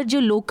वहाँ पर जो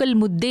लोकल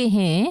मुद्दे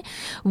हैं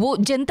वो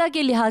जनता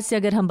के लिहाज से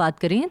अगर हम बात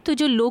करें तो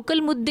जो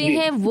लोकल मुद्दे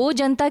हैं वो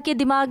जनता के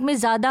दिमाग में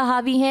ज़्यादा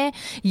हावी हैं,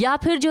 या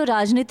फिर जो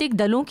राजनीतिक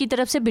दलों की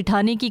तरफ से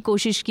बिठाने की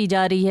कोशिश की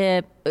जा रही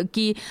है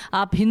कि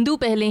आप हिंदू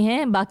पहले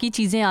हैं, बाकी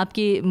चीज़ें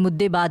आपके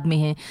मुद्दे बाद में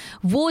हैं,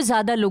 वो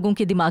ज़्यादा लोगों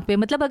के दिमाग पे,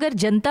 मतलब अगर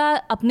जनता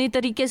अपने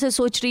तरीके से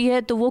सोच रही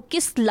है तो वो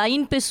किस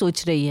लाइन पे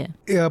सोच रही है?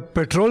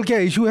 पेट्रोल क्या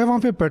इशू है वहाँ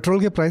पे?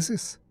 पेट्रोल के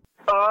प्राइसेस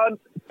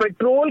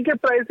पेट्रोल के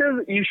प्राइसेस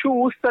इशू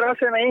उस तरह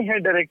से नहीं है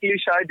डायरेक्टली,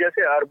 शायद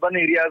जैसे अर्बन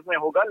एरियाज में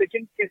होगा,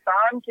 लेकिन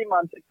किसान की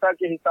मानसिकता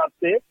के हिसाब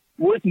से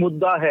वो एक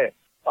मुद्दा है।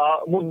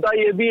 मुद्दा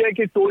ये भी है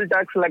कि टोल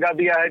टैक्स लगा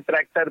दिया है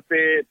ट्रैक्टर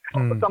पे,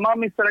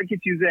 तमाम इस तरह की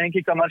चीजें हैं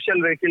कि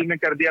कमर्शियल व्हीकल में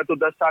कर दिया तो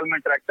 10 साल में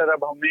ट्रैक्टर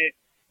अब हमें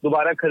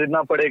दोबारा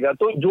खरीदना पड़ेगा।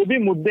 तो जो भी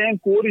मुद्दे हैं,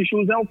 कोर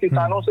इश्यूज हैं, वो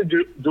किसानों से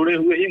जुड़े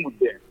हुए ही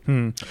मुद्दे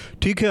हैं।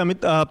 ठीक है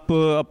अमित, आप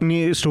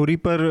अपनी स्टोरी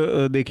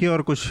पर देखिए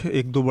और कुछ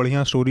एक दो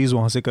बढ़िया स्टोरीज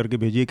वहाँ से करके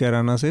भेजिए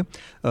कैराना से,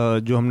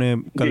 जो हमने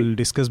कल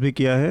डिस्कस भी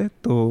किया है,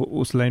 तो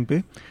उस लाइन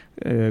पे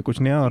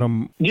कुछ नया। और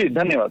हम जी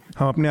धन्यवाद।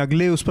 हम अपने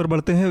अगले उस पर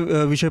बढ़ते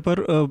हैं विषय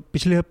पर।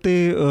 पिछले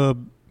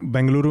हफ्ते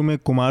बेंगलुरु में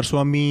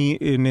कुमारस्वामी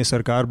ने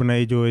सरकार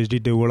बनाई, जो एच डी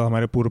देवेगौड़ा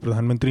हमारे पूर्व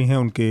प्रधानमंत्री हैं,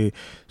 उनके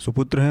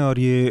सुपुत्र हैं, और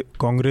ये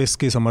कांग्रेस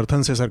के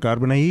समर्थन से सरकार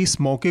बनाई। इस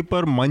मौके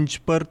पर मंच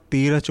पर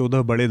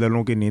 13-14 बड़े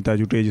दलों के नेता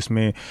जुटे,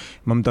 जिसमें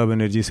ममता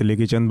बनर्जी से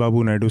लेके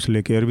चंद्रबाबू नायडू से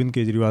लेके अरविंद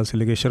केजरीवाल से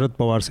लेके शरद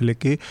पवार से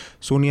लेके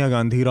सोनिया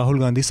गांधी, राहुल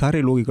गांधी,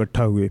 सारे लोग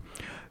इकट्ठा हुए।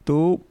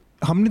 तो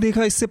हमने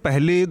देखा इससे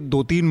पहले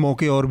 2-3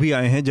 मौके और भी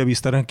आए हैं जब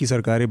इस तरह की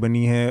सरकारें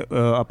बनी हैं।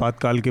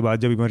 आपातकाल के बाद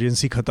जब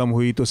इमरजेंसी ख़त्म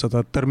हुई तो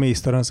 77 में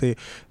इस तरह से,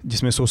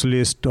 जिसमें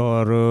सोशलिस्ट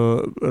और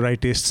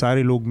राइटिस्ट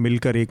सारे लोग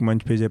मिलकर एक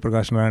मंच पे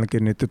जयप्रकाश नारायण के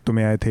नेतृत्व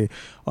में आए थे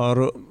और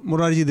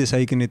मोरारजी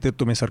देसाई के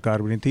नेतृत्व में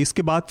सरकार बनी थी।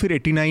 इसके बाद फिर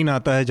 89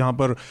 आता है, जहाँ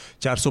पर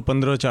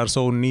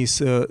 415-419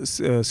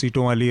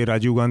 सीटों वाली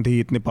राजीव गांधी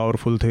इतने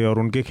पावरफुल थे और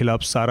उनके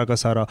खिलाफ सारा का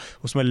सारा,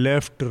 उसमें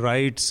लेफ्ट,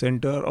 राइट,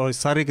 सेंटर और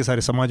सारे के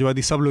सारे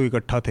समाजवादी सब लोग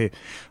इकट्ठा थे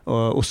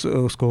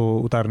उसको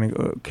उतारने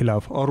के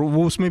खिलाफ, और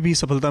वो उसमें भी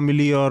सफलता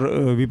मिली और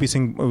वीपी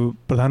सिंह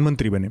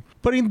प्रधानमंत्री बने।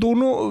 पर इन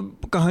दोनों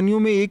कहानियों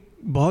में एक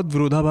बहुत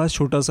विरोधाभास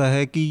छोटा सा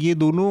है कि ये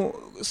दोनों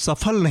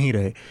सफल नहीं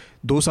रहे।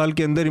 2 साल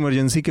के अंदर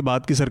इमरजेंसी के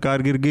बाद की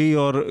सरकार गिर गई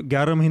और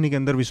 11 महीने के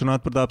अंदर विश्वनाथ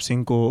प्रताप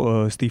सिंह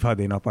को इस्तीफा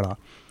देना पड़ा।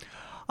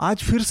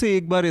 आज फिर से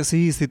एक बार ऐसी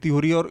ही स्थिति हो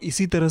रही है और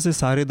इसी तरह से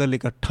सारे दल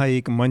इकट्ठा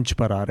एक मंच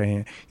पर आ रहे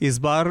हैं। इस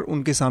बार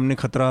उनके सामने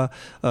खतरा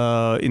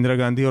इंदिरा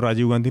गांधी और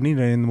राजीव गांधी नहीं,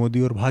 नरेंद्र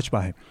मोदी और भाजपा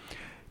है।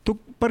 तो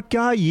पर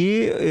क्या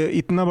ये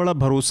इतना बड़ा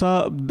भरोसा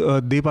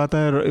दे पाता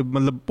है,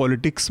 मतलब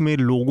पॉलिटिक्स में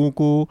लोगों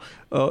को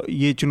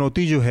ये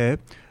चुनौती जो है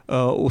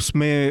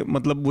उसमें,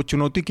 मतलब वो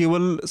चुनौती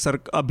केवल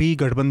अभी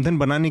गठबंधन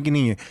बनाने की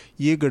नहीं है,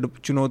 ये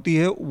चुनौती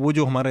है वो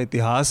जो हमारा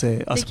इतिहास है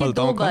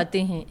असफलताओं का।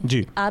 बातें हैं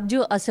जी, आप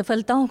जो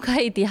असफलताओं का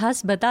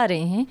इतिहास बता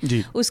रहे हैं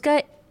जी,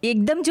 उसका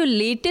एकदम जो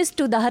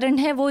लेटेस्ट उदाहरण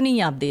है वो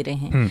नहीं आप दे रहे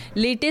हैं।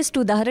 लेटेस्ट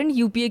उदाहरण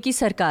यूपीए की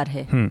सरकार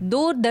है।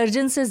 2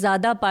 दर्जन से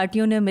ज्यादा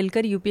पार्टियों ने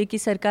मिलकर यूपीए की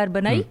सरकार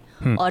बनाई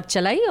और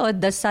चलाई और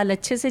 10 साल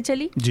अच्छे से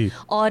चली जी।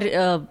 और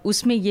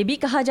उसमें ये भी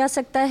कहा जा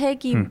सकता है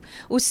कि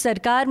उस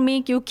सरकार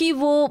में, क्योंकि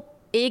वो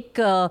एक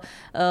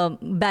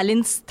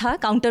बैलेंस था,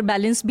 काउंटर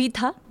बैलेंस भी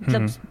था,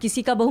 मतलब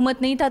किसी का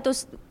बहुमत नहीं था तो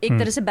एक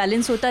तरह से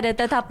बैलेंस होता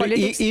रहता था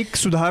पॉलिटिक्स। एक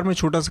सुधार में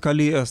छोटा सा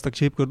खाली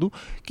हस्तक्षेप कर दूं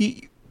कि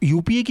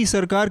यूपीए की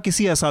सरकार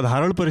किसी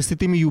असाधारण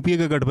परिस्थिति में यूपीए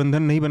का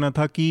गठबंधन नहीं बना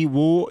था कि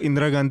वो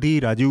इंदिरा गांधी,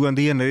 राजीव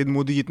गांधी या नरेंद्र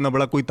मोदी जितना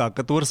बड़ा कोई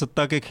ताकतवर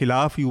सत्ता के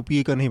खिलाफ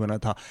यूपीए का नहीं बना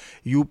था।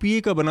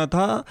 यूपीए का बना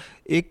था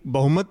एक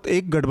बहुमत,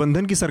 एक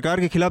गठबंधन की सरकार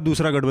के खिलाफ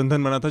दूसरा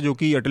गठबंधन बना था जो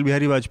कि अटल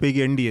बिहारी वाजपेयी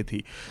की एनडीए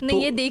थी।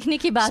 नहीं, ये देखने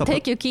की बात है,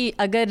 क्योंकि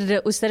अगर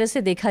उस तरह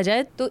से देखा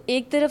जाए तो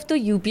एक तरफ तो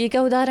यूपीए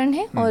का उदाहरण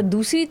है और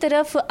दूसरी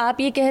तरफ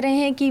आप ये कह रहे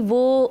हैं कि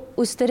वो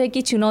उस तरह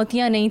की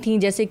चुनौतियां नहीं थी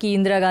जैसे कि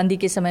इंदिरा गांधी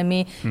के समय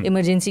में,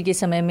 इमरजेंसी के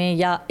समय में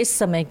या इस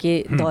समय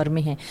के दौर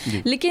में है।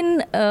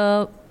 लेकिन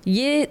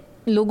ये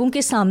लोगों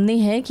के सामने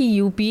है कि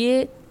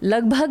यूपीए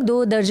लगभग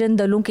 2 दर्जन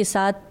दलों के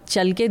साथ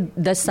चल के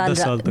 10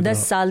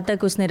 साल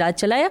तक उसने राज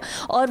चलाया,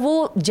 और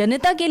वो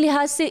जनता के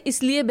लिहाज से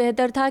इसलिए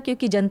बेहतर था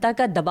क्योंकि जनता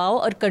का दबाव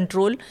और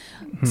कंट्रोल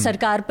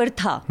सरकार पर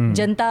था।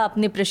 जनता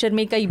अपने प्रेशर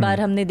में, कई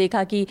बार हमने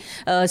देखा कि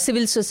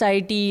सिविल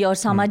सोसाइटी और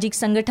सामाजिक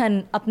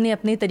संगठन अपने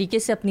अपने तरीके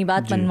से अपनी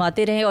बात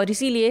मनवाते रहे, और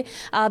इसीलिए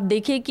आप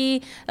देखें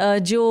कि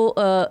जो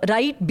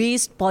राइट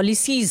बेस्ड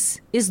पॉलिसीज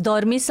इस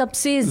दौर में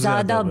सबसे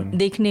ज्यादा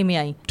देखने में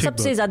आई,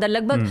 सबसे ज्यादा,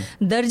 लगभग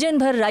दर्जन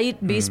भर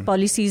राइट बेस्ड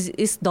पॉलिसीज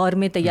इस दौर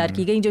में तैयार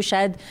की गई जो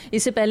शायद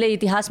इससे पहले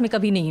इतिहास में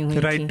कभी नहीं हुई थी।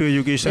 राइट टू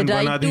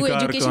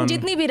एजुकेशन,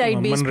 जितनी भी राइट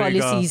बेस्ड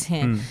पॉलिसीज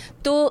हैं,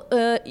 तो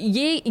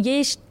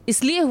ये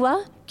इसलिए हुआ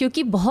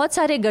क्योंकि बहुत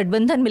सारे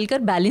गठबंधन मिलकर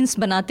बैलेंस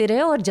बनाते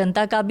रहे और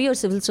जनता का भी और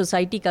सिविल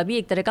सोसाइटी का भी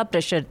एक तरह का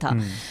प्रेशर था।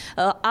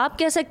 आप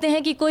कह सकते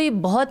हैं कि कोई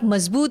बहुत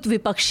मजबूत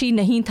विपक्षी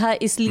नहीं था,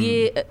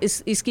 इसलिए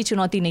इसकी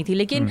चुनौती नहीं थी।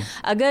 लेकिन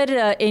अगर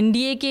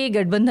एनडीए के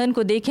गठबंधन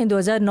को देखें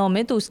 2009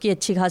 में तो उसकी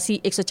अच्छी खासी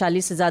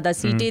 140 से ज़्यादा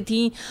सीटें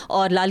थीं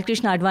और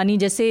लालकृष्ण आडवाणी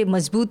जैसे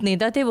मजबूत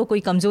नेता थे, वो कोई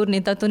कमज़ोर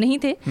नेता तो नहीं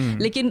थे,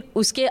 लेकिन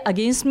उसके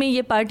अगेंस्ट में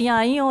ये पार्टियां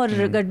आई और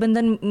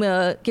गठबंधन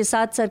के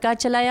साथ सरकार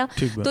चलाया।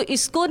 तो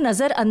इसको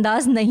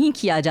नज़रअंदाज नहीं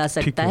किया जा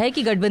सकता है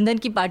कि गठबंधन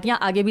की पार्टियां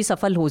आगे भी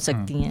सफल हो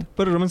सकती हैं।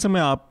 पर रमन साहब,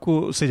 मैं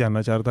आपको से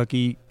जानना चाह रहा था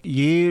कि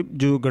ये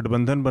जो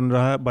गठबंधन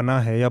बना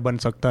है या बन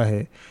सकता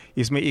है,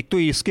 इसमें एक तो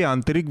इसके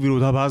आंतरिक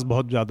विरोधाभास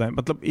बहुत ज़्यादा है।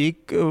 मतलब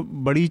एक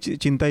बड़ी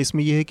चिंता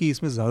इसमें यह है कि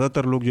इसमें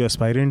ज़्यादातर लोग जो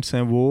एस्पायरेंट्स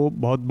हैं वो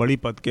बहुत बड़ी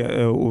पद के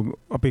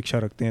अपेक्षा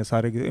रखते हैं।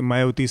 सारे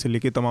मायावती से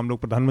लेके तमाम लोग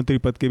प्रधानमंत्री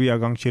पद के भी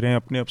आकांक्षी रहे हैं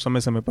अपने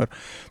समय समय पर।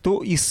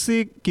 तो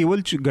इससे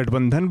केवल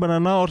गठबंधन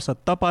बनाना और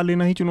सत्ता पा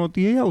लेना ही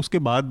चुनौती है या उसके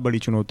बाद बड़ी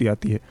चुनौती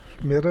आती है?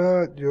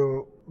 मेरा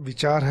जो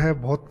विचार है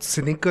बहुत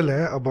सिनिकल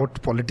है अबाउट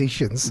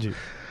पॉलिटिशियंस।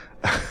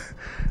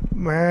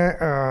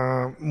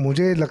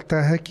 मुझे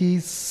लगता है कि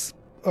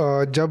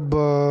जब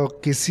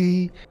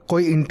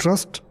कोई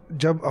इंटरेस्ट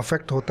जब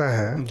अफेक्ट होता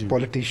है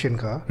पॉलिटिशियन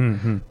का,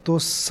 तो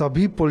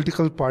सभी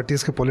पॉलिटिकल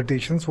पार्टीज के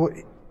पॉलिटिशियंस वो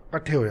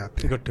इकट्ठे हो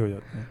जाते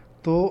हैं।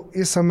 तो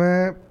इस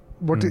समय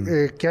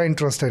क्या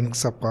इंटरेस्ट है इन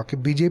सबका कि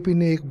बीजेपी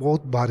ने एक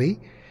बहुत भारी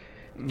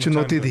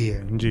चुनौती दी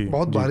है,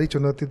 बहुत भारी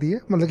चुनौती दी है।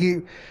 मतलब कि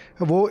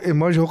वो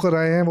इमर्ज होकर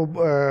आए हैं,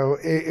 वो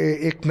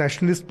एक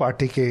नेशनलिस्ट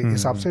पार्टी के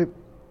हिसाब से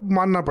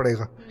मानना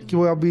पड़ेगा कि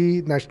वो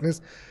अभी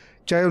नेशनलिस्ट,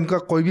 चाहे उनका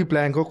कोई भी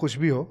प्लान हो, कुछ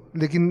भी हो,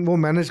 लेकिन वो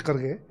मैनेज कर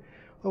गए।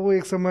 वो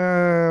एक समय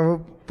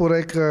पूरा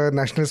एक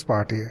नेशनलिस्ट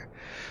पार्टी है।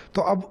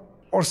 तो अब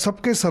और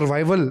सबके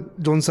सर्वाइवल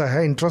जोन सा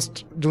है,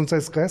 इंटरेस्ट जोन सा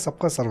इसका है,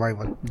 सबका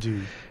सर्वाइवल जी।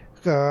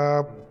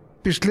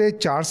 पिछले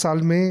 4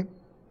 साल में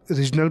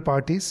रीजनल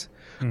पार्टीज,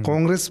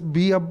 कांग्रेस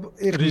भी अब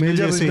एक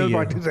मेजर रीजनल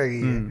पार्टी रह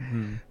गई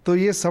है, तो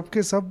ये सब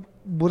के सब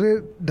बुरे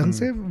ढंग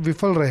से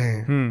विफल रहे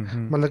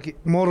हैं। मतलब कि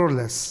मोर और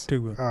लेस,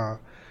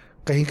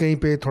 कहीं कहीं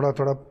पे थोड़ा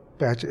थोड़ा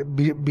पैच,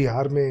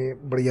 बिहार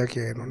में बढ़िया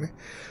किया है इन्होंने।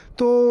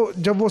 तो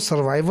जब वो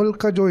सर्वाइवल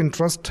का जो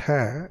इंटरेस्ट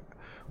है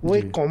वो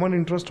एक कॉमन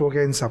इंटरेस्ट हो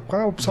गया इन सब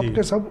का, सब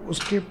के सब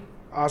उसके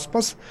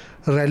आसपास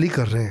रैली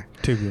कर रहे हैं।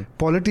 ठीक है।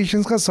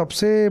 पॉलिटिशियंस का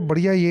सबसे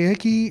बढ़िया ये है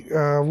कि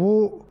वो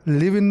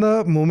लिव इन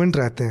द मोमेंट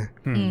रहते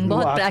हैं,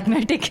 बहुत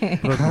प्रैग्मेटिक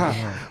हैं। हाँ,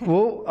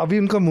 वो अभी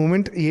उनका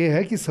मोमेंट ये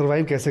है कि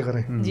सरवाइव कैसे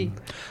करें जी।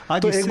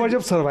 तो एक बार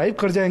जब सरवाइव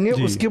कर जाएंगे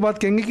उसके बाद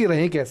कहेंगे कि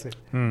रहें कैसे,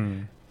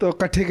 तो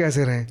इकट्ठे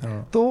कैसे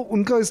रहें। तो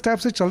उनका इस टाइप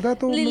से चलता है।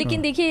 तो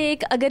लेकिन देखिए,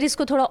 एक अगर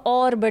इसको थोड़ा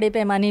और बड़े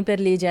पैमाने पर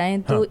ले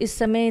जाएं तो इस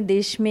समय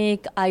देश में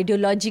एक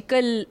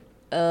आइडियोलॉजिकल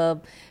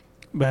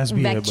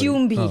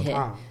वैक्यूम भी है,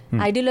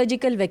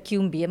 आइडियोलॉजिकल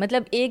वैक्यूम भी है।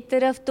 मतलब एक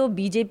तरफ तो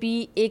बीजेपी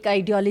एक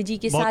आइडियोलॉजी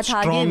के साथ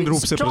आगे,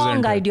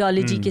 स्ट्रॉन्ग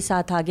आइडियोलॉजी के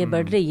साथ आगे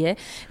बढ़ रही है,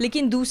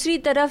 लेकिन दूसरी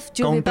तरफ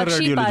जो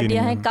विपक्षी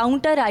पार्टियां हैं,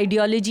 काउंटर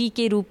आइडियोलॉजी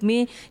के रूप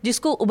में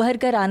जिसको उभर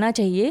कर आना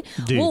चाहिए,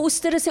 वो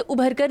उस तरह से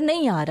उभर कर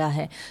नहीं आ रहा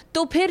है।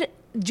 तो फिर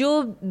जो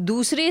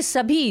दूसरे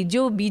सभी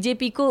जो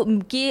बीजेपी को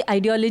के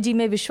आइडियोलॉजी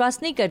में विश्वास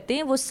नहीं करते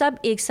हैं, वो सब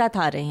एक साथ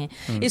आ रहे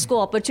हैं। इसको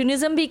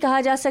अपॉर्चुनिज्म भी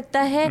कहा जा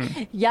सकता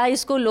है या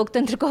इसको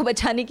लोकतंत्र को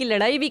बचाने की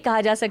लड़ाई भी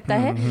कहा जा सकता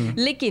है।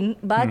 लेकिन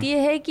बात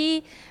यह है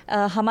कि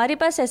हमारे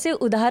पास ऐसे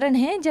उदाहरण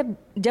हैं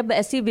जब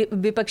ऐसी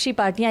विपक्षी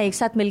पार्टियां एक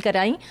साथ मिलकर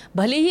आईं,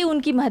 भले ही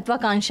उनकी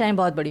महत्वाकांक्षाएं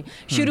बहुत बड़ी,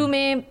 शुरू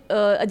में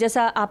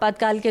जैसा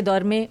आपातकाल के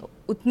दौर में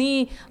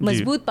उतनी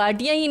मजबूत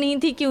पार्टियां ही नहीं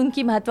थी कि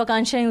उनकी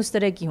महत्वाकांक्षाएं उस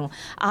तरह की हों।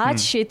 आज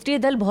क्षेत्रीय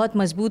दल बहुत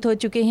मजबूत हो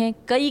चुके हैं,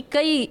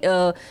 कई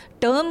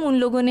टर्म उन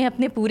लोगों ने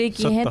अपने पूरे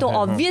किए हैं, तो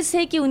ऑब्वियस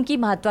है कि उनकी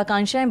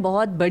महत्वाकांक्षाएं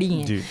बहुत बड़ी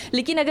हैं।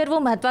 लेकिन अगर वो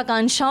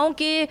महत्वाकांक्षाओं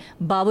के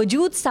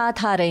बावजूद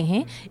साथ आ रहे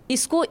हैं,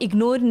 इसको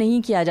इग्नोर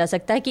नहीं किया जा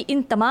सकता है कि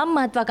इन तमाम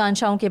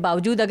महत्वाकांक्षाओं के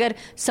बावजूद अगर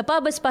सपा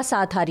बसपा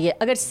साथ आ रही है,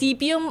 अगर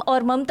सीपीएम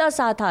और ममता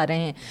साथ आ रहे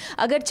हैं,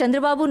 अगर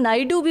चंद्रबाबू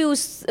नायडू भी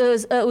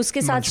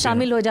उसके साथ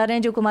शामिल हो जा रहे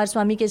हैं, जो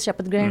कुमारस्वामी के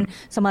शपथ ग्रहण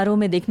समारोह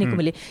में देखने को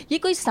मिले, ये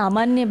कोई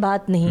सामान्य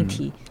बात नहीं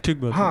थी।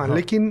 हाँ,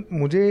 लेकिन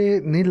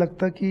मुझे नहीं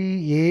लगता कि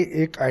ये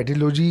एक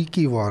आइडियोलॉजी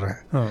की वॉर है।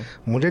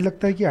 मुझे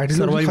लगता है कि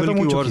आइडियोलॉजी खत्म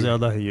हो चुकी है।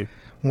 ज्यादा है ये।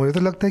 मुझे तो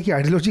लगता है कि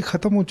आइडियोलॉजी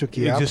खत्म हो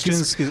चुकी है।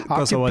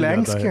 आपके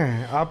प्लान्स क्या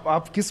हैं?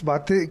 आप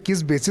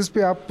किस बेसिस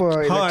पे आप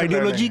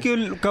आइडियोलॉजी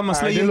का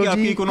मसला ये है कि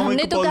आपकी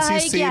इकोनॉमिक पॉलिसी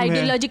सेम है।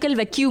 आइडियोलॉजिकल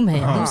वैक्यूम है,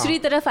 दूसरी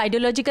तरफ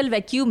आइडियोलॉजिकल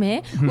वैक्यूम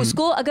है,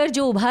 उसको अगर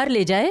जो उभार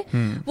ले जाए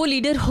वो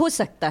लीडर हो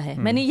सकता है।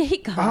 मैंने यही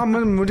कहा। हाँ,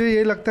 मुझे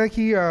ये लगता है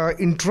कि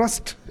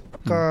इंटरेस्ट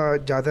का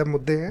ज्यादा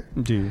मुद्दे हैं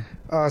जी।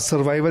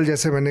 सर्वाइवल,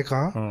 जैसे मैंने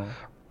कहा,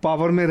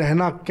 पावर में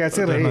रहना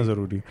कैसे रहना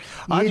जरूरी,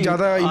 ये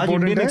ज्यादा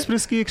इम्पोर्टेंट है।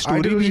 एक्सप्रेस की एक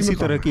स्टोरी भी इसी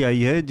तरह की आई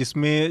है,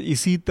 जिसमें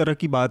इसी तरह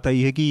की बात आई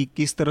है कि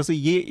किस तरह से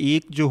ये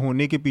एक जो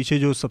होने के पीछे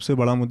जो सबसे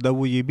बड़ा मुद्दा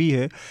वो ये भी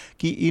है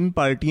कि इन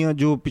पार्टियां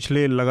जो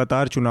पिछले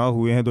लगातार चुनाव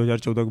हुए हैं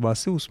 2014 के बाद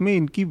से, उसमें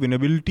इनकी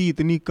विनेबिलिटी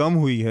इतनी कम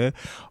हुई है,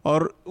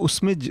 और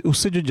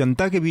उससे जो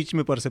जनता के बीच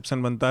में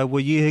परसेप्शन बनता है वो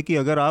ये है कि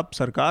अगर आप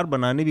सरकार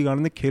बनाने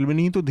बिगाड़ने खेल में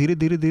नहीं, तो धीरे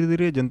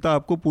धीरे जनता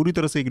आपको पूरी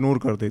तरह से इग्नोर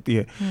कर देती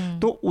है।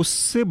 तो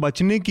उससे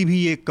बचने की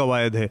भी एक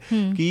कवायद है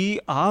कि कि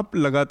आप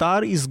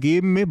लगातार इस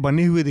गेम में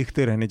बने हुए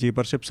दिखते रहने चाहिए,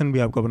 परसेप्शन भी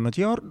आपका बनना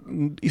चाहिए,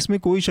 और इसमें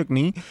कोई शक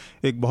नहीं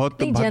एक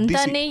बहुत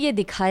जनता ने ये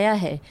दिखाया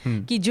है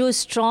कि जो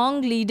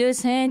स्ट्रॉन्ग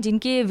लीडर्स हैं,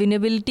 जिनके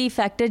विनेबिलिटी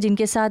फैक्टर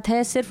जिनके साथ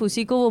है, सिर्फ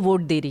उसी को वो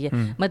वोट दे रही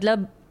है।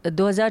 मतलब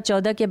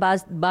 2014 के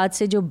बाद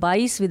से जो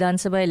 22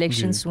 विधानसभा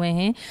इलेक्शंस हुए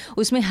हैं,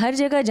 उसमें हर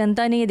जगह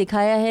जनता ने ये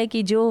दिखाया है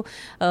कि जो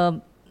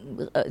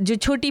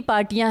छोटी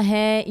पार्टियां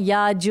हैं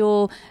या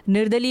जो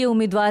निर्दलीय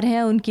उम्मीदवार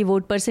हैं, उनकी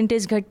वोट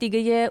परसेंटेज घटती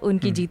गई है,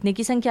 उनकी जीतने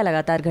की संख्या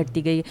लगातार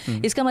घटती गई है।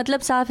 इसका मतलब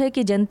साफ है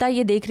कि जनता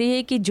ये देख रही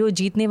है कि जो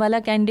जीतने वाला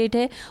कैंडिडेट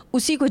है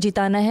उसी को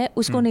जिताना है,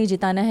 उसको नहीं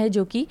जिताना है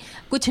जो कि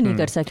कुछ नहीं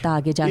कर सकता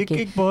आगे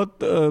जाके। एक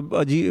बहुत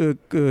अजीब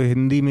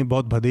हिंदी में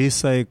बहुत भदेश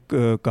सा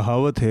एक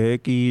कहावत है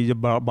कि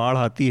जब बाढ़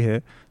आती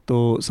है तो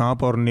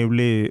सांप और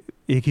नेवले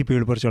एक ही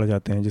पेड़ पर चढ़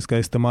जाते हैं, जिसका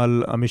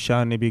इस्तेमाल अमित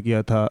शाह ने भी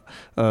किया था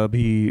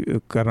अभी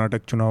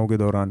कर्नाटक चुनाव के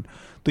दौरान।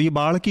 तो ये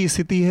बाढ़ की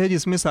स्थिति है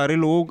जिसमें सारे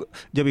लोग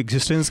जब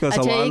एग्जिस्टेंस का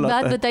सवाल आता है। एक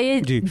बात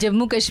बताइए,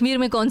 जम्मू कश्मीर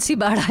में कौन सी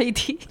बाढ़ आई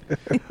थी?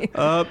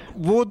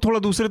 वो थोड़ा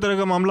दूसरे तरह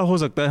का मामला हो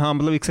सकता है, हाँ,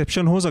 मतलब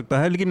एक्सेप्शन हो सकता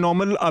है, लेकिन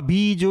नॉर्मल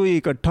अभी जो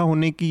इकट्ठा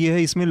होने की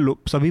है, इसमें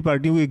सभी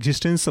पार्टियों की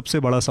एग्जिस्टेंस सबसे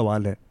बड़ा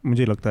सवाल है,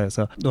 मुझे लगता है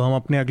ऐसा। तो हम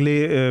अपने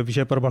अगले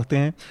विषय पर बढ़ते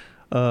हैं।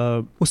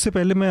 उससे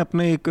पहले मैं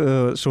अपने एक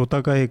श्रोता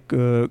का एक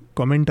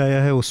कमेंट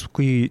आया है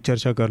उसकी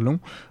चर्चा कर लूँ।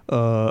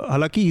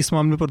 हालांकि इस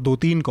मामले पर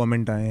 2-3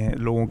 कमेंट आए हैं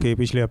लोगों के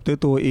पिछले हफ्ते,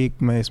 तो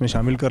एक मैं इसमें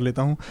शामिल कर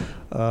लेता हूँ।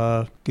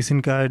 किसी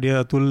ने कहा, dear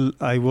Atul,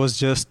 I was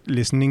just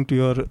listening to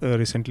your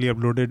recently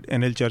uploaded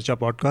NL चर्चा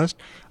podcast.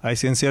 I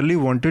sincerely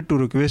wanted to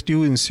request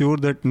you ensure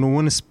that no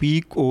one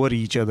speak over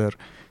each other.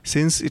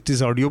 Since it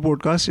is audio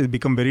podcast, it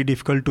become very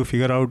difficult to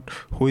figure out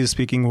who is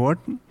speaking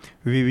what.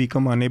 We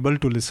become unable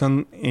to listen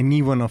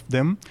any one of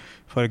them.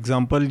 For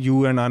example,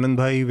 you and Anand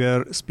Bhai were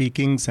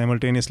speaking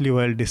simultaneously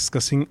while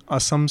discussing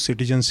Assam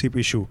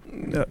citizenship issue.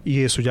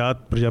 ये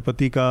सुजात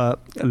प्रजापति का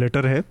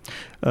letter है।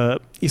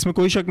 इसमें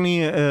कोई शक नहीं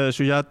है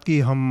सुजात की,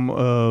 हम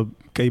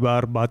कई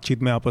बार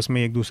बातचीत में आपस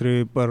में एक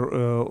दूसरे पर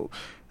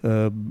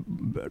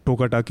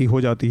टोका टाकी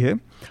हो जाती है,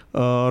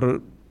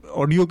 और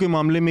ऑडियो के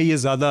मामले में ये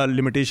ज़्यादा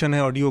लिमिटेशन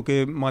है ऑडियो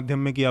के माध्यम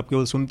में कि आप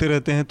केवल सुनते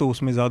रहते हैं, तो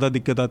उसमें ज़्यादा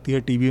दिक्कत आती है।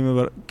 टीवी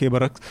में के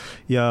बरक्स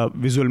या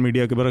विजुअल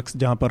मीडिया के बरक्स,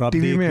 जहाँ पर आप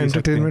टीवी में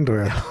एंटरटेनमेंट हो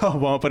जाता है,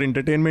 वहाँ पर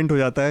एंटरटेनमेंट हो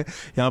जाता है,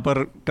 यहाँ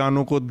पर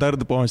कानों को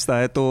दर्द पहुँचता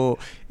है। तो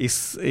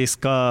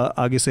इसका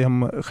आगे से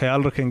हम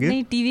ख्याल रखेंगे।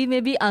 नहीं, टीवी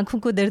में भी आंखों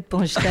को दर्द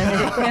पहुँचता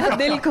है,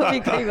 दिल को भी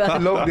कई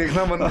बार लोग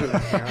देखना बंद कर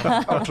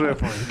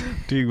देते हैं।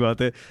 ठीक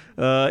बात है।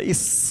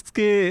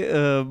 इसके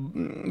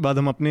बाद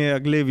हम अपने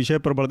अगले विषय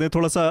पर बढ़ते हैं।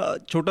 थोड़ा सा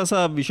छोटा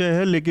सा विषय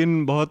है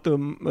लेकिन बहुत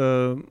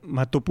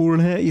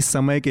महत्वपूर्ण है इस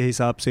समय के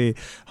हिसाब से।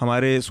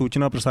 हमारे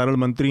सूचना प्रसारण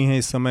मंत्री हैं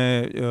इस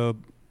समय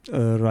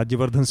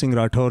राज्यवर्धन सिंह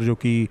राठौर, जो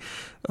कि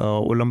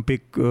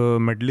ओलंपिक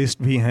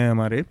मेडलिस्ट भी हैं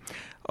हमारे,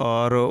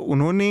 और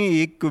उन्होंने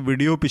एक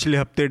वीडियो पिछले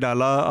हफ्ते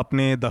डाला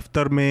अपने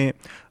दफ्तर में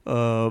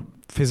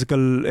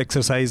फिज़िकल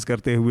एक्सरसाइज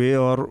करते हुए,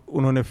 और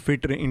उन्होंने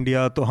फिट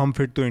इंडिया तो हम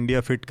फिट तो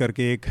इंडिया फिट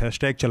करके एक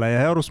हैशटैग चलाया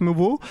है, और उसमें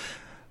वो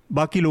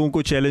बाकी लोगों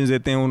को चैलेंज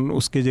देते हैं।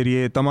 उसके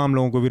ज़रिए तमाम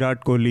लोगों को,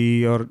 विराट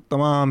कोहली और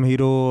तमाम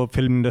हीरो,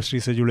 फिल्म इंडस्ट्री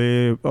से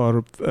जुड़े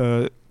और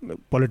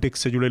पॉलिटिक्स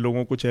से जुड़े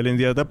लोगों को चैलेंज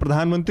दिया था।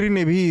 प्रधानमंत्री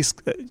ने भी इस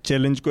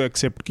चैलेंज को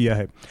एक्सेप्ट किया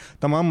है।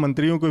 तमाम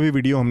मंत्रियों को भी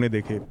वीडियो हमने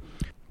देखे।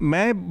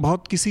 मैं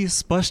बहुत किसी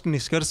स्पष्ट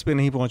निष्कर्ष पे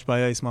नहीं पहुंच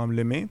पाया इस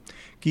मामले में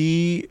कि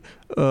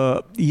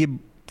ये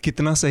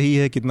कितना सही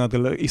है कितना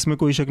गलत। इसमें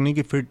कोई शक नहीं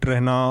कि फिट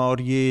रहना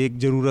और ये एक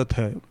ज़रूरत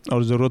है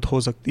और ज़रूरत हो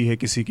सकती है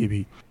किसी की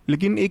भी,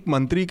 लेकिन एक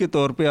मंत्री के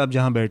तौर पे आप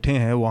जहाँ बैठे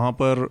हैं वहाँ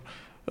पर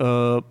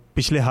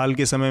पिछले हाल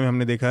के समय में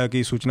हमने देखा है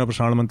कि सूचना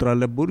प्रसारण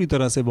मंत्रालय बुरी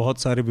तरह से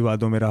बहुत सारे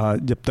विवादों में रहा।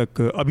 जब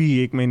तक अभी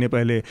 1 महीने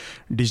पहले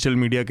डिजिटल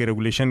मीडिया के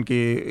रेगुलेशन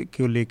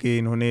को लेके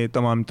इन्होंने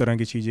तमाम तरह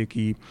की चीज़ें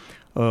की,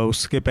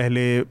 उसके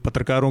पहले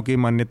पत्रकारों की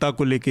मान्यता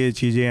को लेके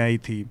चीज़ें आई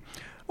थी।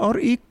 और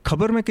एक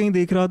खबर मैं कहीं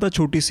देख रहा था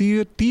छोटी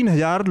सी,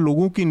 3000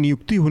 लोगों की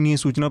नियुक्ति होनी है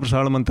सूचना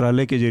प्रसारण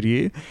मंत्रालय के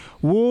जरिए।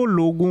 वो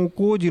लोगों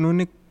को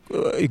जिन्होंने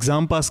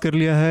एग्ज़ाम पास कर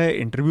लिया है,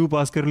 इंटरव्यू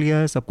पास कर लिया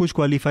है, सब कुछ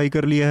क्वालिफाई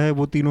कर लिया है,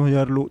 वो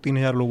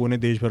 3000 लोगों ने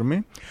देश भर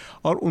में,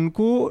 और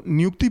उनको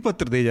नियुक्ति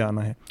पत्र दे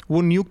जाना है।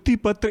 वो नियुक्ति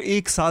पत्र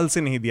 1 साल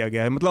से नहीं दिया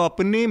गया है। मतलब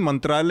अपने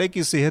मंत्रालय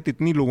की सेहत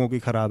इतनी लोगों की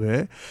ख़राब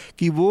है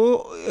कि वो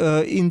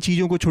इन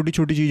चीज़ों को, छोटी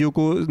छोटी चीज़ों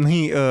को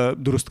नहीं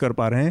दुरुस्त कर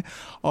पा रहे हैं।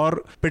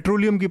 और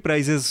पेट्रोलियम की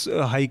प्राइसेस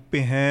हाइक पे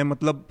हैं,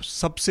 मतलब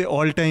सबसे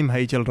ऑल टाइम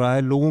हाई चल रहा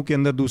है। लोगों के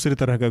अंदर दूसरी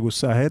तरह का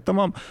गुस्सा है।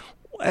 तमाम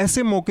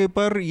ऐसे मौके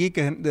पर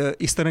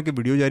इस तरह के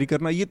वीडियो जारी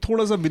करना, ये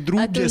थोड़ा सा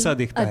विद्रूप जैसा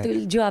दिखता है। अतुल,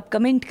 जो आप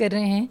कमेंट कर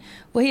रहे हैं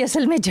वही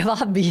असल में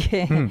जवाब भी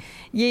है।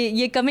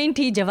 ये कमेंट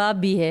ही जवाब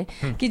भी है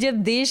कि जब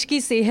देश की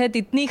सेहत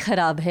इतनी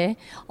ख़राब है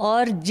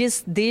और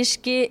जिस देश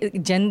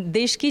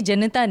की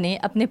जनता ने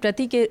अपने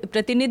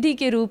प्रतिनिधि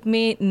के रूप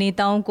में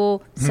नेताओं को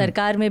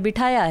सरकार में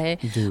बिठाया है,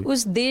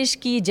 उस देश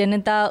की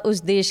जनता,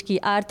 उस देश की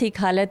आर्थिक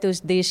हालत,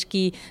 उस देश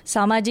की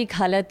सामाजिक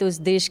हालत, उस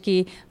देश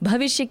की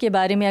भविष्य के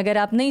बारे में अगर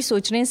आप नहीं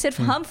सोच रहे हैं,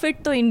 सिर्फ हम फिट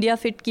तो इंडिया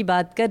फिट की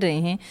बात कर रहे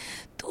हैं,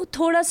 तो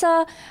थोड़ा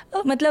सा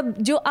मतलब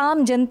जो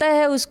आम जनता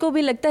है उसको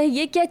भी लगता है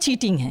ये क्या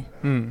चीटिंग है।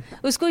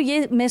 उसको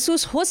ये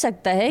महसूस हो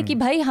सकता है कि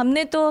भाई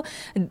हमने तो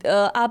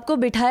आपको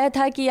बिठाया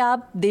था कि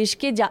आप देश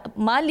के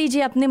मान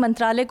लीजिए अपने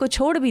मंत्रालय को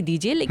छोड़ भी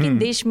दीजिए, लेकिन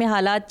देश में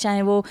हालात,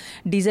 चाहे वो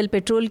डीजल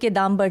पेट्रोल के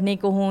दाम बढ़ने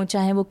को हों,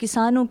 चाहे वो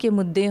किसानों के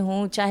मुद्दे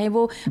हों, चाहे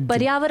वो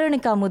पर्यावरण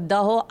का मुद्दा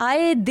हो,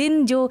 आए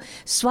दिन जो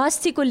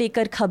स्वास्थ्य को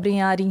लेकर खबरें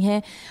आ रही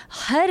हैं,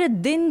 हर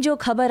दिन जो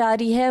खबर आ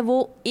रही है वो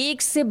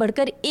एक से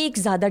बढ़कर एक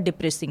ज़्यादा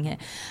डिप्रेसिंग है।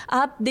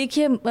 आप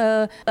देखिए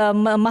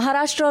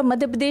महाराष्ट्र और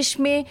मध्य प्रदेश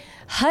में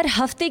हर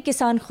हफ्ते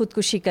किसान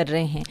खुदकुशी कर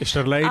रहे हैं।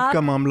 स्टरलाइट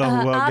का मामला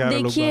हुआ, आप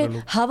देखिए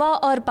हवा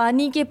और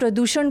पानी के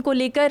प्रदूषण को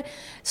लेकर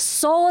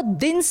 100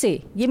 दिन से,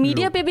 ये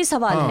मीडिया पे भी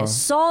सवाल है,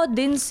 100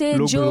 दिन से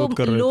जो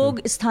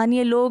लोग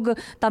स्थानीय लोग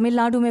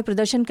तमिलनाडु में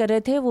प्रदर्शन कर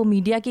रहे थे वो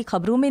मीडिया की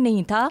खबरों में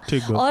नहीं था।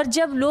 और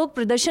जब लोग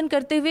प्रदर्शन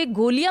करते हुए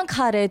गोलियां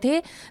खा रहे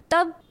थे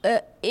तब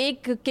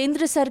एक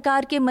केंद्र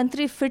सरकार के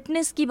मंत्री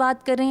फिटनेस की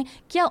बात कर रहे हैं।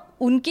 क्या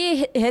उनके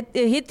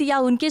हित या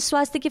उनके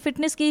स्वास्थ्य की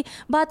फिटनेस की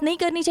बात नहीं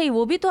करनी चाहिए?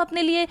 वो भी तो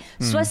अपने लिए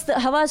स्वस्थ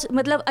हवा,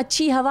 मतलब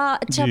अच्छी हवा,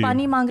 अच्छा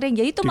पानी मांग रहे हैं,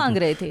 यही तो मांग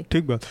रहे थे।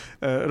 ठीक बात।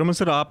 रमन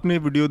सर, आपने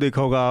वीडियो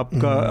देखा होगा,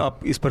 आपका आप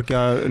इस पर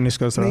क्या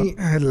निष्कर्ष?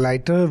 नहीं,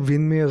 लाइटर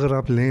विन में अगर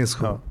आप लें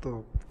इसको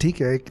तो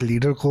ठीक है, एक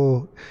लीडर को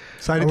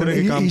सारी तरह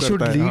के काम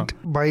करता है, lead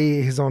by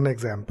his own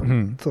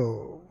example,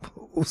 तो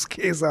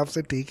उसके हिसाब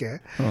से ठीक है।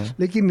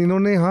 लेकिन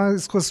इन्होंने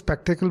इसको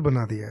स्पेक्टेकल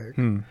बना दिया है।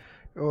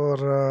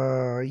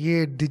 और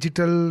ये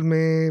डिजिटल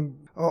में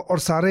और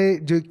सारे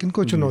जो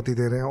किनको चुनौती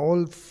दे रहे हैं,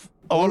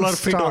 all are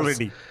fit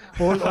already,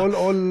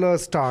 all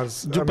stars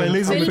जो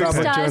पहले से फिल्म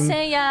स्टार्स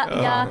हैं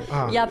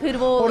या फिर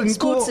वो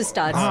स्पोर्ट्स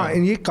स्टार्स। हाँ,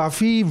 ये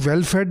काफी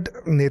वेल फेड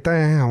नेता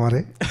हैं हमारे,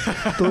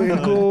 तो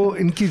इनको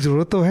इनकी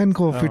जरूरत तो है,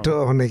 इनको फिट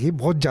होने की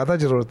बहुत ज्यादा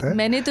जरूरत है।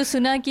 मैंने तो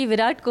सुना कि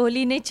विराट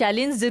कोहली ने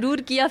चैलेंज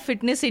जरूर किया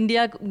फिटनेस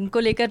इंडिया को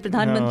लेकर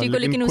प्रधानमंत्री को,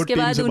 लेकिन उसके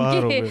बाद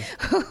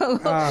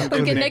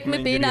उनके नेक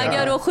में पेन आ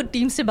गया और वो खुद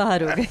टीम से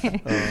बाहर हो गए।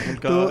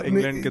 तो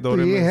इंग्लैंड के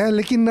दौरे में ये है।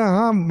 लेकिन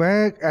हाँ,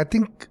 मैं आई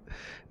थिंक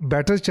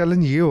बेटर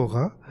चैलेंज ये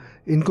होगा,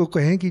 इनको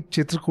कहें कि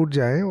चित्रकूट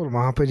जाएं और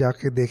वहाँ पे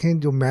जाके देखें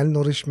जो मेल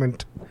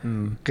नोरिशमेंट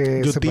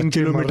के जो 3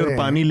 किलोमीटर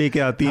पानी लेके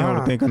आती हैं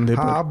औरतें कंधे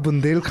पर। आप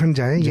बुंदेलखंड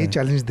जाएं, ये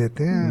चैलेंज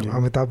देते हैं,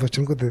 अमिताभ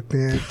बच्चन को देते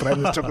हैं, प्राइम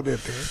मिनिस्टर को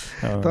देते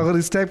हैं। तो अगर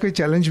इस टाइप के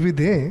चैलेंज भी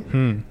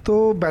दें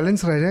तो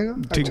बैलेंस रह जाएगा।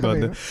 ठीक बात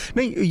है।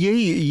 नहीं,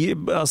 ये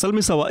असल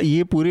में सवाल,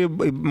 ये पूरे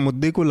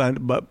मुद्दे को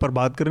पर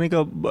बात करने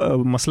का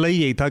मसला ही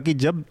यही था कि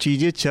जब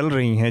चीज़ें चल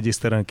रही हैं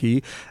जिस तरह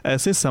की,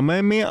 ऐसे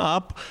समय में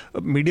आप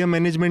मीडिया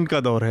मैनेजमेंट का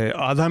दौर है,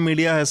 आधा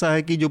मीडिया ऐसा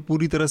है कि जो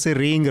पूरी तरह से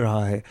रेंग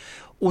रहा है,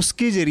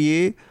 उसके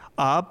जरिए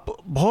आप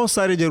बहुत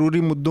सारे जरूरी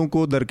मुद्दों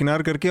को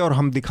दरकिनार करके, और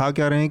हम दिखा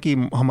क्या रहे हैं कि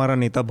हमारा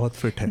नेता बहुत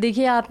फिट है।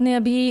 देखिए, आपने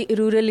अभी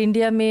रूरल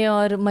इंडिया में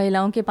और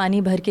महिलाओं के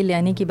पानी भर के ले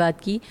आने की बात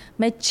की।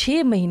 मैं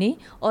 6 महीने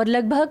और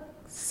लगभग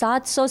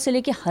 700 से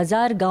लेके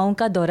 1000 गाँव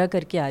का दौरा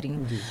करके आ रही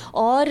हूँ।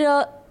 और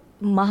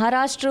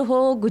महाराष्ट्र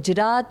हो,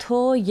 गुजरात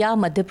हो या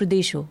मध्य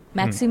प्रदेश हो,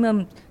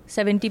 मैक्सिमम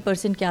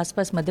 70% के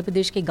आसपास मध्य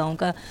प्रदेश के गाँव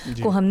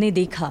को हमने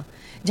देखा,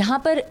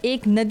 जहाँ पर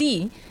एक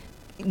नदी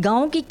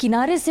गांव के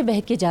किनारे से बह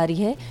के जा रही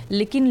है,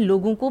 लेकिन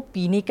लोगों को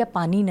पीने का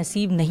पानी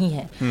नसीब नहीं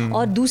है।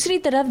 और दूसरी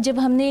तरफ जब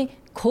हमने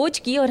खोज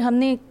की और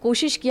हमने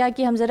कोशिश किया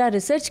कि हम ज़रा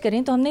रिसर्च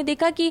करें, तो हमने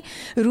देखा कि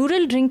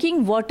रूरल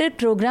ड्रिंकिंग वाटर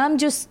प्रोग्राम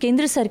जो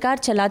केंद्र सरकार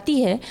चलाती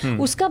है,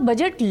 उसका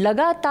बजट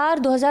लगातार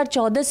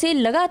 2014 से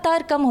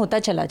लगातार कम होता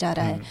चला जा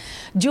रहा है।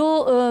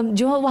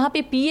 जो वहाँ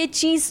पे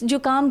पीएचईज जो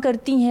काम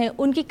करती हैं,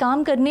 उनके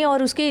काम करने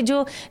और उसके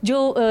जो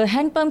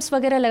हैंड पंप्स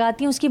वगैरह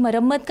लगाती हैं, उसकी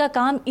मरम्मत का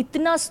काम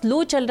इतना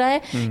स्लो चल रहा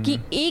है कि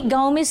एक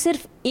गाँव में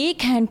सिर्फ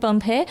एक हैंड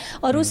पंप है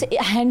और उस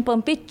हैंड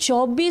पंप पे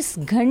 24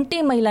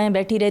 घंटे महिलाएं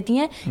बैठी रहती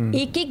हैं।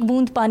 एक एक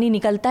बूंद पानी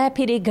निकलता है,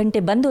 फिर 1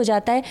 घंटे बंद हो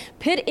जाता है,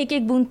 फिर एक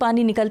एक बूंद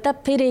पानी निकलता,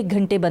 फिर 1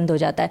 घंटे बंद हो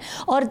जाता है।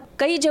 और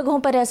कई जगहों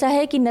पर ऐसा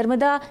है कि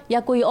नर्मदा या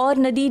कोई और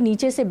नदी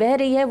नीचे से बह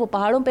रही है, वो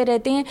पहाड़ों पे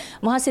रहते हैं,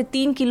 वहाँ से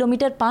 3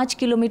 किलोमीटर 5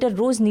 किलोमीटर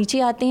रोज़ नीचे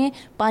आते हैं,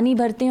 पानी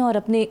भरते हैं और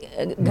अपने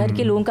घर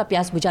के लोगों का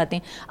प्यास बुझाते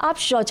हैं। आप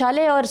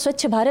शौचालय और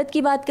स्वच्छ भारत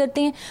की बात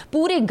करते हैं,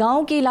 पूरे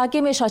गाँव के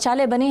इलाके में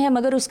शौचालय बने हैं,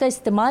 मगर उसका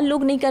इस्तेमाल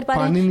लोग नहीं कर पा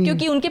रहे हैं,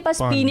 क्योंकि उनके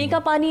पास पीने का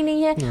पानी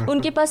नहीं है,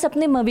 उनके पास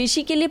अपने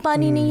मवेशी के लिए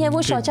पानी नहीं है,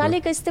 वो शौचालय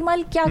का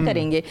इस्तेमाल क्या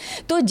करेंगे?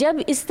 तो जब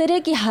इस तरह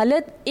की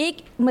हालत, एक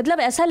मतलब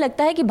ऐसा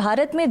लगता है कि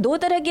भारत में 2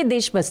 तरह के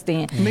देश बसते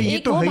हैं।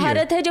 एक वो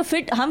भारत है जो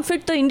फिट, हम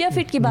फिट तो इंडिया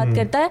फिट की बात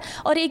करता है,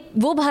 और एक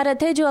वो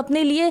भारत है जो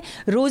अपने लिए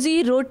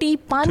रोजी रोटी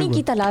पानी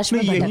की तलाश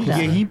में भटक रहा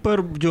है। यहीं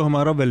पर जो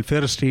हमारा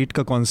वेलफेयर स्टेट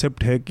का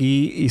कॉन्सेप्ट है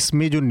कि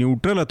इसमें जो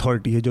न्यूट्रल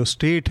अथॉरिटी है, जो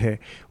स्टेट है,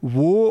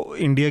 वो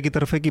इंडिया की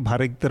तरफ है कि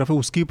भारत की तरफ है,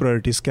 उसकी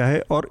प्रायोरिटीज क्या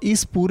है। और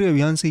इस पूरे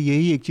अभियान से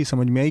यही एक चीज़ समझ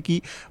में आई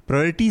कि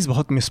प्रायोरिटीज़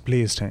बहुत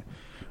मिसप्लेस्ड हैं।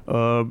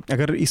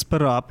 अगर इस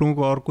पर आप लोगों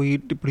को और कोई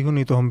टिप्पणी हो,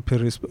 नहीं तो हम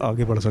फिर इस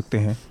आगे बढ़ सकते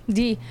हैं।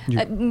 जी।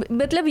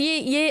 मतलब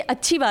ये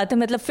अच्छी बात है,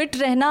 मतलब फिट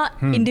रहना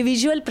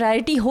इंडिविजुअल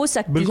प्रायोरिटी हो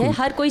सकती है,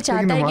 हर कोई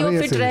चाहता है कि वो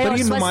फिट रहे और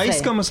स्वस्थ रहे।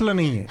 नुमाइश का मसला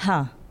नहीं है।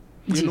 हाँ,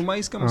 ये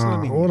नुमाइश का मसला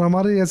नहीं है। और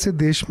हमारे ऐसे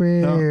देश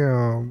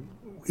में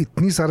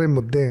इतनी सारे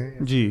मुद्दे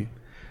हैं जी,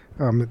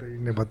 अमित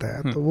ने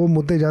बताया, तो वो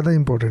मुद्दे ज़्यादा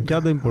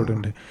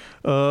इम्पोर्टेंट है।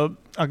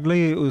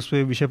 अगले उस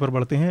विषय पर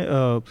बढ़ते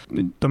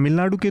हैं।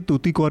 तमिलनाडु के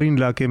तूतीकोरिन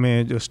इलाके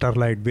में जो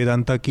स्टरलाइट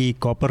वेदांता की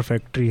कॉपर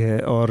फैक्ट्री है,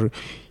 और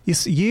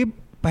ये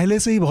पहले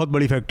से ही बहुत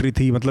बड़ी फैक्ट्री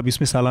थी, मतलब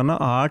इसमें सालाना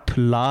 8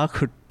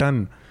 लाख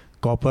टन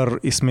कॉपर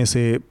इसमें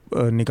से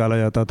निकाला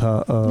जाता था।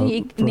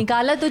 नहीं,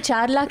 निकाला तो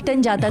 4 लाख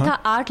टन जाता था,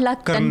 8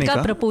 लाख टन का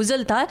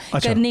प्रपोजल था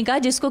करने का,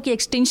 जिसको कि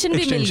एक्सटेंशन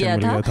भी मिल गया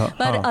था,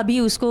 पर अभी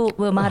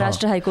उसको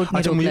महाराष्ट्र हाईकोर्ट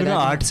ने रोक लगा दिया।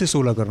 8 से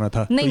 16 करना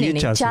था। नहीं,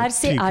 4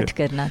 से 8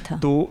 करना था।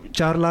 तो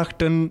 4 लाख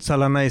टन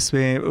सालाना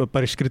इसमें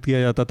परिष्कृत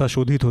किया जाता था,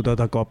 शोधित होता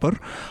था कॉपर,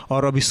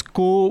 और अब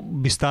इसको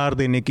विस्तार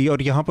देने की,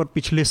 और यहाँ पर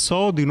पिछले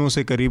 100 दिनों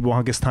से करीब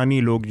वहाँ के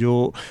स्थानीय लोग,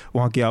 जो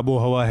वहाँ की आबो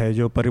हवा है,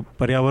 जो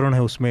पर्यावरण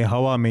है उसमें,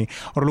 हवा में,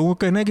 और लोगों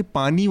का कहना है कि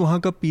पानी वहाँ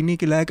का पीने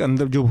के लायक,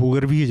 अंदर जो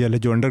भूगर्भीय जल है,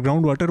 जो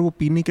अंडरग्राउंड वाटर, वो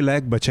पीने के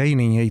लायक बचा ही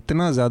नहीं है,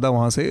 इतना ज़्यादा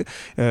वहाँ से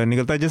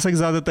निकलता है, जैसा कि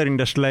ज़्यादातर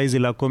इंडस्ट्रियलाइज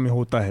इलाकों में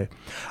होता है।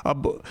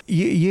 अब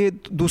ये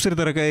दूसरे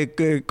तरह का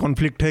एक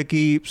कॉन्फ्लिक्ट है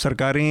कि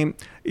सरकारें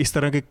इस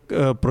तरह के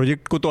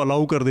प्रोजेक्ट को तो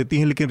अलाउ कर देती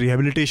हैं, लेकिन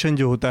रिहेबिलिटेशन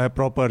जो होता है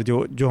प्रॉपर,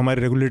 जो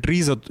हमारे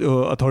रेगुलेटरीज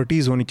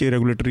अथॉरिटीज़ होनी चाहिए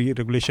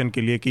रेगुलेशन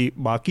के लिए, कि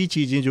बाकी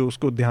चीज़ें जो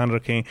उसको ध्यान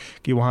रखें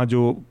कि वहाँ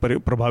जो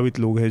प्रभावित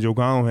लोग हैं, जो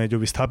गांव हैं, जो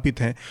विस्थापित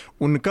हैं,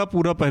 उनका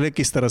पूरा पहले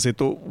किस तरह से,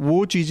 तो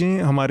वो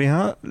चीज़ें हमारे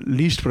यहाँ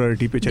लीस्ट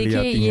प्रायोरिटी पे चली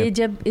जाती हैं। ये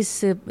जब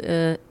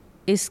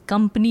इस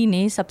कंपनी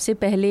ने सबसे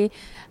पहले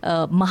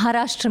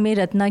महाराष्ट्र में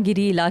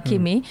रत्नागिरी इलाके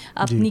में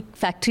अपनी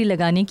फैक्ट्री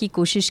लगाने की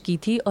कोशिश की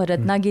थी, और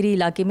रत्नागिरी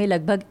इलाके में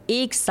लगभग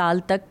 1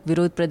 साल तक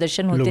विरोध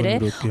प्रदर्शन होते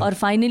रहे, और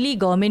फाइनली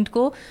गवर्नमेंट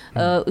को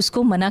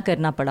उसको मना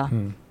करना पड़ा।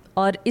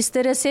 और इस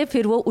तरह से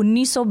फिर वो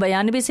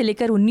 1992 से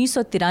लेकर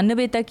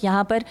 1993 तक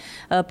यहाँ पर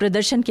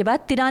प्रदर्शन के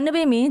बाद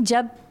 93 में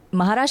जब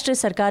महाराष्ट्र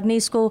सरकार ने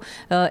इसको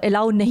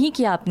अलाउ नहीं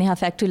किया अपने यहाँ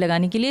फैक्ट्री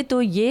लगाने के लिए,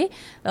 तो ये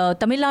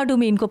तमिलनाडु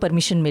में इनको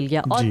परमिशन मिल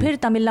गया, और फिर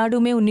तमिलनाडु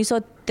में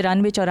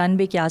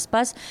 1993-94 के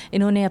आसपास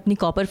इन्होंने अपनी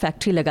कॉपर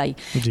फैक्ट्री लगाई।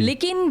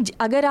 लेकिन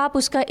अगर आप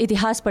उसका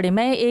इतिहास पढ़ें,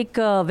 मैं एक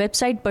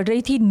वेबसाइट पढ़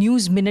रही थी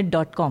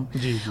newsminute.com,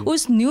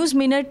 उस न्यूज़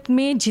मिनट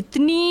में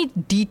जितनी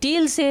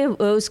डिटेल से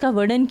उसका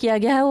वर्णन किया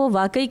गया है वो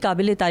वाकई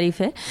काबिल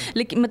तारीफ़ है।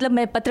 लेकिन मतलब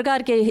मैं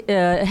पत्रकार के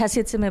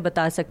हैसियत से मैं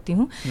बता सकती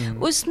हूँ,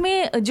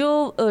 उसमें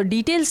जो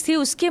डिटेल्स थी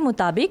उसके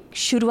मुताबिक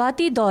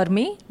शुरुआती दौर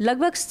में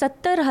लगभग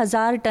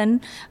 70,000 टन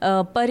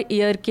पर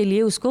ईयर के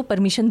लिए उसको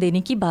परमिशन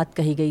देने की बात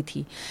कही गई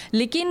थी,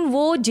 लेकिन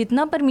वो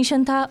जितना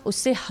परमिशन था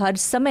उससे हर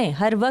समय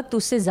हर वक्त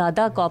उससे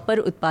ज़्यादा कॉपर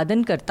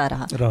उत्पादन करता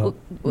रहा।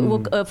 वो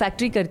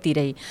फैक्ट्री करती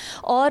रही,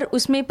 और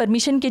उसमें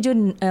परमिशन के जो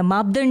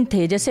मापदंड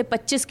थे, जैसे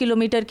 25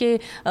 किलोमीटर के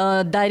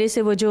दायरे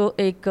से, वो जो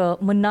एक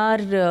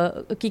मुन्नार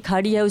की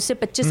खाड़ी है उससे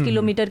 25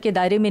 किलोमीटर के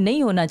दायरे में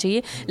नहीं होना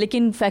चाहिए,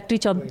 लेकिन फैक्ट्री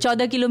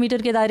 14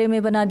 किलोमीटर के दायरे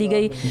में बना दी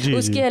गई।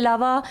 उसके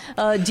अलावा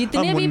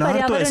जितने भी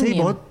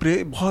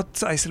पर्यावरण,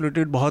 बहुत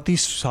आइसोलेटेड, बहुत ही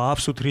साफ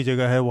सुथरी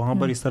जगह है, वहाँ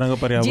पर इस तरह का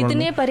पर्यावरण,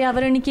 जितने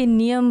पर्यावरण के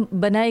नियम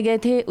बनाए गए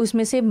थे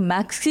उसमें से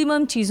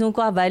मैक्सिमम चीज़ों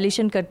का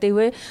वायलेशन करते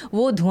हुए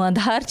वो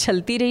धुआंधार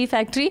चलती रही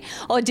फैक्ट्री,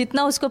 और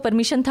जितना उसको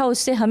परमिशन था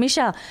उससे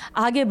हमेशा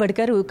आगे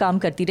बढ़कर वो काम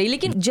करती रही।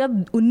 लेकिन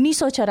जब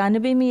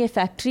 1994 में ये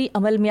फैक्ट्री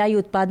अमल में आई,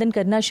 उत्पादन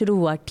करना शुरू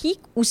हुआ, ठीक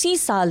उसी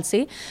साल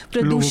से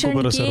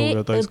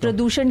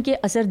प्रदूषण के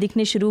असर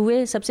दिखने शुरू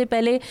हुए। सबसे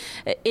पहले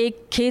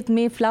एक खेत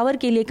में फ्लावर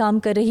के लिए काम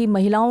कर रही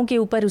महिलाओं के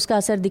ऊपर उसका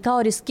असर दिखा,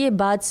 और इसके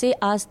बाद से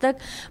आज तक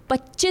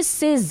 25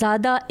 से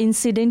ज़्यादा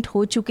इंसिडेंट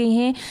हो चुके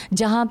हैं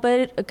जहां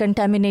पर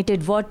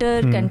contaminated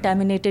water,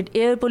 contaminated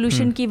air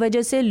pollution की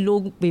वजह से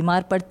लोग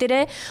बीमार पड़ते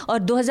रहे। और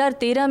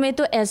 2013 में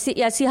तो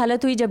ऐसी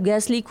हालत हुई जब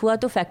गैस लीक हुआ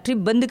तो फैक्ट्री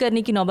बंद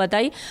करने की नौबत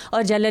आई,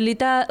 और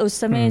जयललिता उस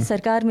समय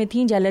सरकार में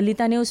थी,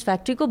 जयललिता ने उस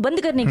फैक्ट्री को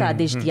बंद करने का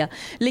आदेश दिया।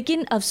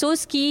 लेकिन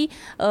अफसोस की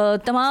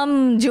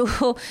तमाम जो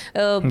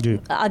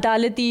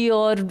अदालती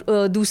और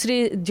दूसरे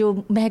जो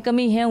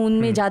महकमे हैं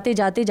उनमें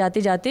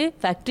जाते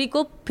फैक्ट्री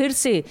को फिर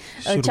से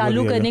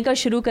चालू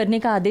करने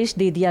का आदेश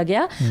दे दिया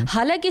गया।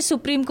 हालांकि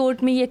सुप्रीम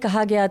कोर्ट में ये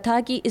कहा गया था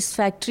कि इस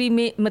फैक्ट्री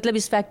में, मतलब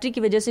इस फैक्ट्री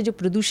की वजह से जो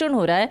प्रदूषण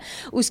हो रहा है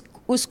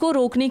उसको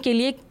रोकने के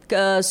लिए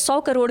 100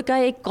 करोड़ का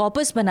एक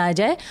कॉपस बनाया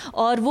जाए,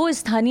 और वो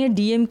स्थानीय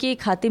डीएम के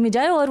खाते में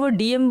जाए, और वो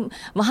डीएम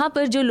वहाँ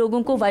पर जो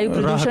लोगों को वायु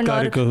प्रदूषण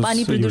और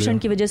पानी प्रदूषण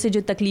की वजह से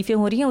जो तकलीफें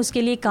हो रही हैं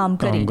उसके लिए काम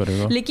करे।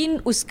 लेकिन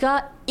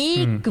उसका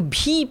एक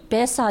भी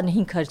पैसा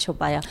नहीं खर्च हो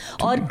पाया।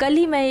 और कल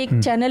ही मैं एक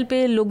चैनल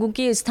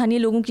पे स्थानीय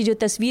लोगों की जो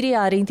तस्वीरें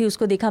आ रही थी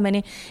उसको देखा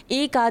मैंने।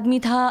 एक आदमी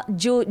था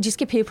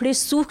जिसके फेफड़े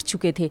सूख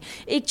चुके थे,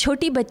 एक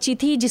छोटी बच्ची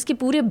थी जिसके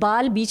पूरे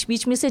बाल बीच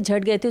बीच में से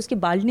झड़ गए थे, उसके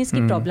बाल्डनेस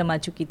की प्रॉब्लम आ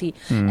चुकी थी।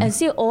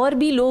 ऐसे और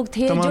भी लोग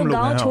थे जो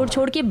गांव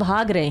छोड़ के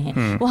भाग रहे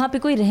हैं, वहां पे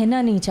कोई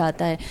रहना नहीं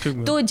चाहता है।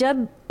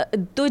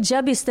 तो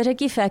जब इस तरह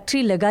की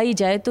फैक्ट्री लगाई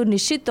जाए तो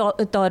निश्चित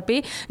तौर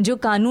पे जो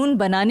कानून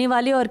बनाने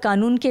वाले और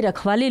कानून के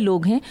रखवाले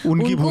लोग हैं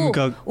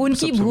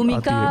उनकी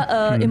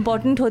भूमिका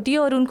इम्पोर्टेंट होती है,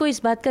 और उनको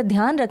इस बात का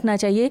ध्यान रखना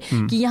चाहिए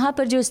कि यहाँ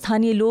पर जो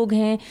स्थानीय लोग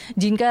हैं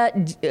जिनका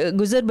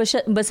गुजर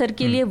बसर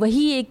के लिए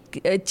वही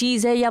एक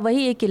चीज़ है या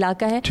वही एक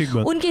इलाका है,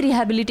 उनके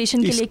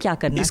रिहेबिलिटेशन के लिए क्या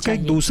करना चाहिए। इसका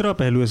एक दूसरा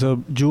पहलू है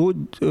साहब,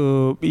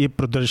 जो ये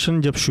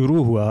प्रदर्शन जब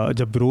शुरू हुआ,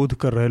 जब विरोध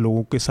कर रहे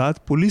लोगों के साथ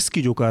पुलिस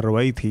की जो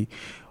कार्रवाई थी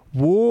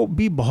वो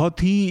भी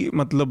बहुत ही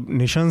मतलब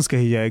निशंस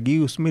कही जाएगी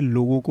उसमें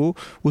लोगों को।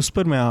 उस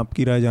पर मैं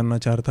आपकी राय जानना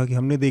चाह रहा था कि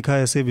हमने देखा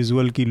ऐसे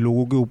विजुअल कि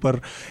लोगों के ऊपर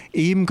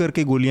एम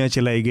करके गोलियां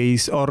चलाई गई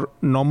और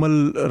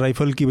नॉर्मल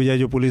राइफल की बजाय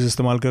जो पुलिस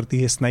इस्तेमाल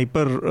करती है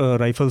स्नाइपर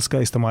राइफल्स का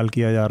इस्तेमाल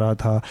किया जा रहा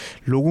था,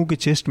 लोगों के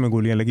चेस्ट में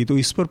गोलियां लगी। तो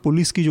इस पर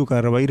पुलिस की जो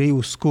कार्रवाई रही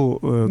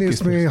उसको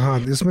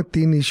इसमें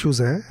 3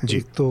 इश्यूज हैं।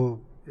 एक तो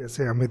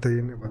जैसे अमित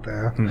जी ने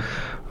बताया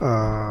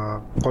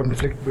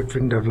conflict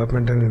between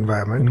development and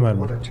environment,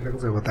 बहुत अच्छे ढंग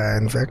से बताया,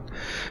 इनफैक्ट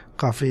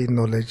काफ़ी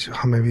नॉलेज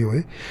हमें भी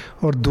हुई।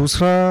 और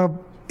दूसरा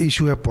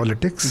इशू है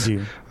पॉलिटिक्स।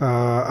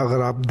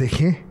 अगर आप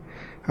देखें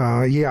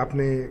ये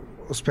आपने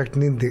उस पर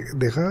नहीं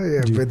देखा,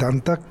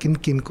 वेदांता किन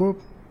किन को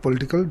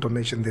पॉलिटिकल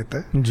डोनेशन देता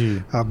है जी,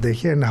 आप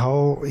देखिए, and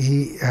how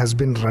he has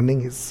been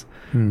running his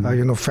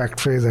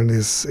factories and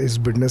is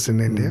business in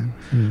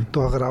India.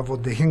 तो अगर आप वो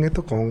देखेंगे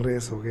तो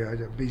कांग्रेस हो गया,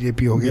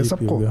 बीजेपी हो गया,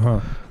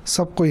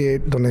 सबको ये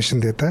डोनेशन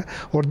देता है।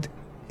 और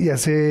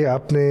जैसे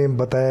आपने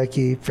बताया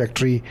कि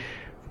फैक्ट्री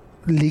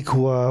लीक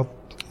हुआ,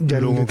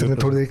 जारी ने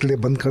थोड़ी देर के लिए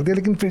बंद कर दिया,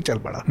 लेकिन फिर चल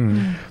पड़ा।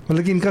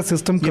 मतलब कि इनका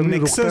सिस्टम कभी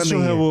रुकता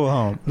नहीं है,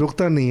 वो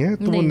रुकता नहीं है।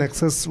 तो वो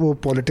नेक्सस वो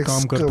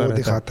पॉलिटिक्स को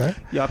दिखाता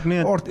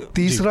है। और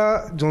तीसरा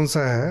जोन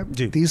सा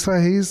है, तीसरा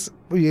ही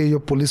ये जो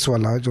पुलिस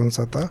वाला जोन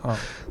सा था,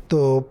 तो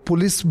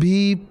पुलिस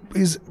भी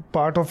इज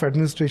पार्ट ऑफ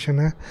एडमिनिस्ट्रेशन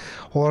है।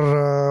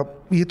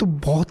 और ये तो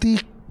बहुत ही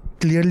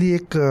क्लियरली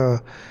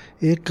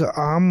एक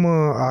आम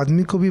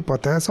आदमी को भी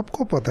पता है,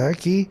 सबको पता है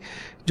कि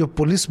जो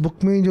पुलिस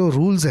बुक में जो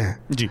रूल्स हैं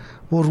जी,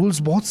 वो रूल्स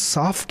बहुत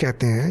साफ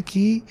कहते हैं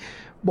कि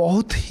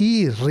बहुत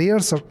ही रेयर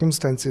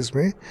सर्कमस्टेंसेस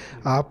में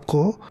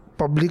आपको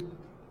पब्लिक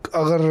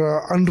अगर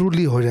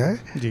अनरूली हो जाए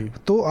जी,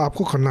 तो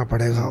आपको करना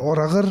पड़ेगा। और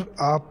अगर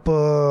आप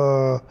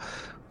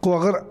को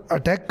अगर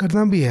अटैक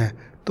करना भी है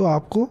तो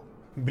आपको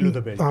बिलो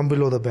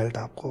द बेल्ट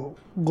आपको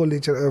गोली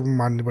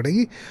मारनी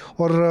पड़ेगी।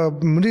 और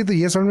मुझे तो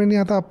ये समझ में नहीं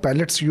आता, आप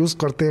पैलेट्स यूज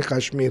करते हैं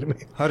कश्मीर में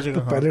हर जगह,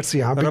 तो पैलेट्स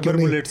यहाँ पे क्यों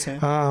नहीं,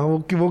 हाँ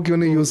वो क्यों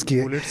नहीं यूज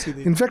किए।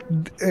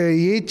 इनफैक्ट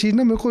ये चीज़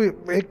ना मेरे को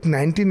एक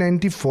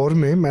 1994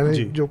 में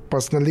मैंने जो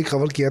पर्सनली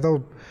कवर किया था,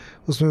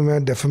 उसमें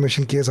मैं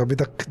डेफेमेशन केस अभी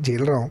तक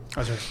झेल रहा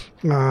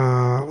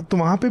हूँ। तो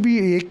वहाँ पे भी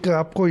एक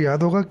आपको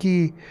याद होगा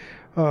कि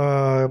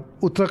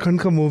उत्तराखंड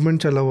का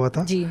मूवमेंट चला हुआ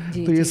था।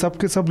 तो ये सब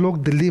के सब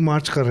लोग दिल्ली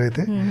मार्च कर रहे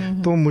थे,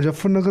 तो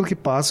मुजफ्फरनगर के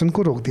पास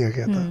इनको रोक दिया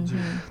गया था।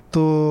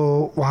 तो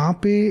वहाँ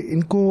पे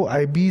इनको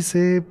आईबी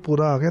से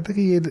पूरा आ गया था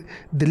कि ये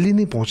दिल्ली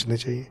नहीं पहुँचने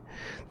चाहिए।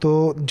 तो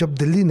जब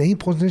दिल्ली नहीं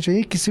पहुँचने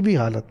चाहिए किसी भी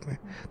हालत में,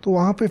 तो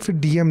वहाँ पे फिर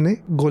डीएम ने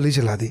गोली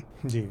चला दी,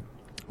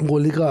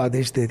 गोली का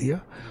आदेश दे दिया,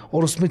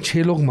 और उसमें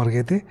 6 लोग मर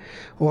गए थे।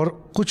 और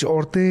कुछ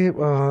औरतें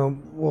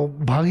वो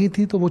भागी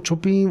थी, तो वो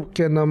छुपी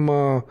क्या नाम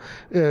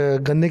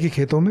गन्ने के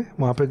खेतों में,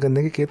 वहाँ पे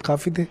गन्ने के खेत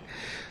काफ़ी थे।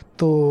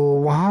 तो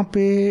वहाँ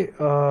पे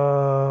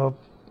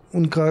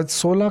उनका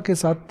 16 के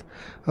साथ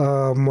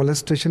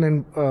मोलेस्टेशन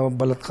एंड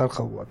बलात्कार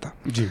का हुआ था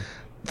जी।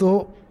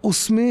 तो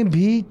उसमें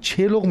भी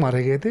 6 लोग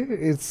मारे गए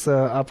थे इस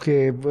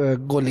आपके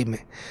गोली में।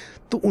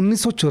 तो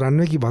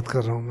 1994 की बात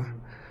कर रहा हूँ मैं,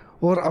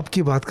 और अब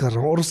की बात कर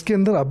रहा हूँ। और उसके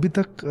अंदर अभी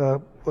तक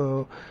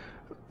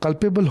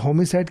कल्पेबल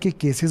होमिसाइड के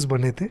केसेस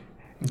बने थे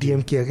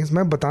डीएम के अगेंस्ट।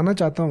 मैं बताना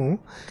चाहता हूँ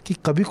कि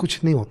कभी कुछ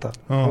नहीं होता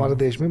हमारे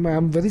देश में। मैं I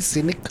am very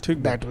scenic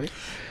that way,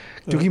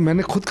 क्योंकि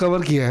मैंने खुद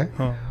कवर किया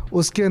है।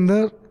 उसके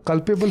अंदर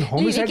कल्पेबल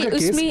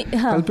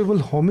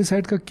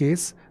होमिसाइड का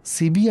केस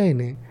सीबीआई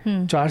ने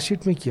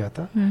चार्जशीट में किया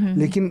था,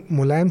 लेकिन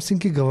मुलायम सिंह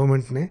की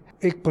गवर्नमेंट ने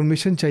एक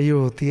परमिशन चाहिए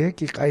होती है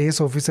कि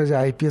आईएएस ऑफिसर या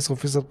आईपीएस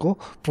ऑफिसर को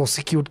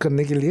प्रोसिक्यूट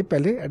करने के लिए,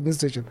 पहले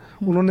एडमिनिस्ट्रेशन,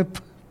 उन्होंने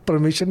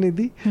परमिशन नहीं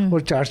दी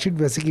और चार्जशीट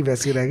वैसी की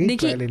वैसी रह गई।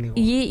 देखिए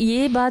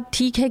ये बात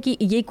ठीक है कि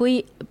ये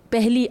कोई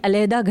पहली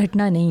अलहदा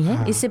घटना नहीं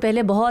है। इससे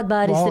पहले बहुत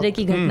बार इस तरह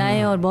की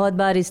घटनाएं और बहुत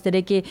बार इस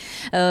तरह के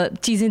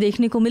चीज़ें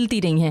देखने को मिलती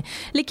रही हैं।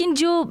 लेकिन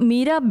जो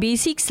मेरा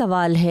बेसिक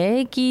सवाल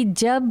है कि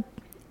जब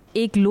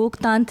एक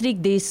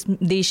लोकतांत्रिक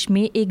देश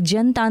में, एक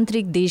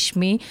जनतांत्रिक देश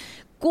में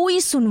कोई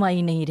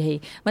सुनवाई नहीं रही,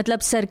 मतलब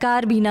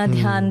सरकार भी ना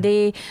ध्यान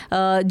दे,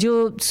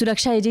 जो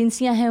सुरक्षा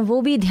एजेंसियां हैं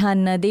वो भी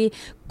ध्यान न दे,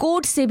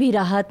 कोर्ट से भी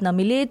राहत न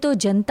मिले, तो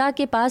जनता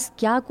के पास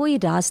क्या कोई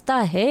रास्ता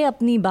है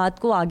अपनी बात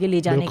को आगे ले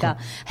जाने का,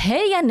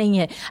 है या नहीं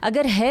है?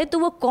 अगर है तो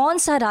वो कौन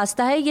सा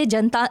रास्ता है, ये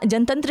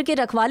जनतंत्र के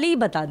रखवाले ही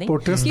बता दें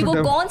कि वो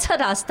कौन सा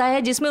रास्ता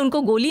है जिसमें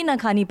उनको गोली ना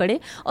खानी पड़े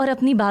और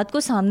अपनी बात को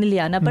सामने ले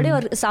आना पड़े,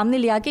 और सामने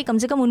ले आके कम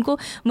से कम उनको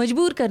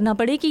मजबूर करना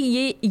पड़े कि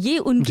ये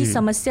उनकी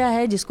समस्या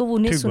है जिसको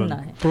उन्हें सुनना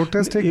है।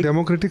 प्रोटेस्ट एक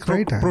डेमोक्रेटिक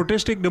राइट है,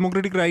 प्रोटेस्ट एक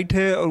डेमोक्रेटिक राइट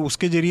है, और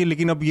उसके जरिए,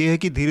 लेकिन अब ये है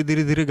कि धीरे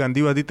धीरे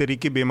गांधीवादी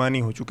तरीके बेमानी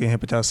हो चुके हैं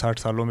 50-60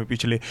 सालों में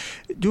पिछले।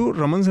 जो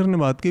रमन सर ने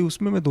बात की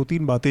उसमें मैं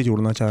 2-3 बातें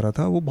जोड़ना चाह रहा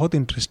था, वो बहुत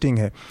इंटरेस्टिंग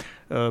है।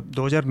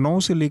 2009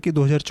 से लेके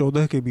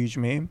 2014 के बीच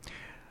में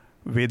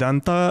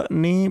वेदांता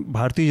ने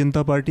भारतीय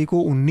जनता पार्टी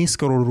को 19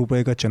 करोड़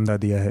रुपए का चंदा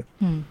दिया है।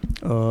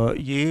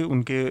 ये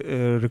उनके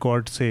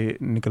रिकॉर्ड से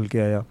निकल के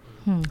आया।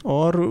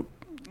 और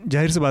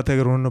जाहिर सी बात है,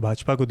 अगर उन्होंने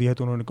भाजपा को दिया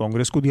तो उन्होंने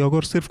कांग्रेस को दिया होगा,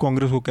 और सिर्फ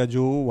कांग्रेस को क्या,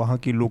 जो वहाँ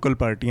की लोकल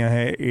पार्टियाँ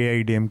हैं,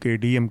 AIDMK,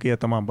 DMK या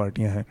तमाम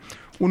पार्टियाँ हैं,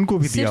 उनको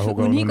भी दिया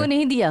होगा। उन्हीं को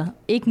नहीं दिया,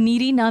 एक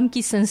नीरी नाम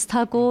की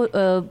संस्था को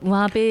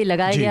वहाँ पे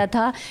लगाया गया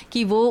था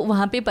कि वो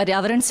वहाँ पे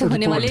पर्यावरण से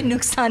होने वाले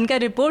नुकसान का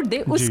रिपोर्ट दे,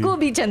 उसको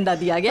भी चंदा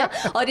दिया गया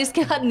और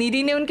इसके बाद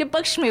नीरी ने उनके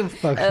पक्ष में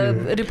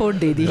रिपोर्ट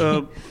दे दी।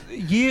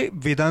 ये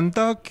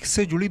वेदांता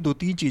से जुड़ी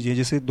 2-3 चीज़ें,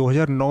 जैसे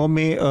 2009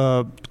 में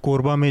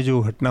कोरबा में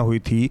जो घटना हुई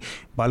थी,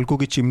 बालकों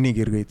की चिमनी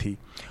गिर गई थी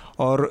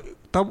और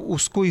तब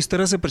उसको इस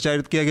तरह से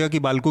प्रचारित किया गया कि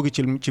बालकों की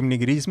चिमनी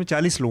गिरी, जिसमें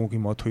 40 लोगों की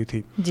मौत हुई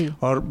थी जी।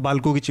 और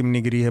बालकों की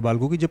चिमनी गिरी है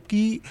बालकों की,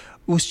 जबकि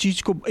उस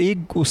चीज़ को,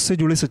 एक उससे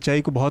जुड़े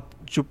सच्चाई को बहुत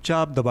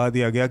चुपचाप दबा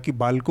दिया गया कि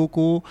बालकों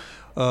को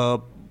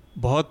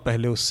बहुत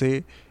पहले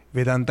उससे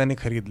वेदांता ने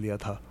खरीद लिया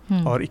था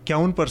और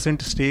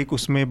 51% स्टेक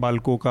उसमें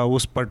बालकों का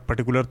उस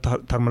पर्टिकुलर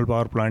थर्मल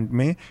पावर प्लांट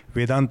में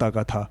वेदांता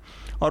का था।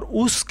 और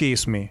उस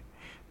केस में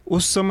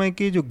उस समय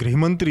के जो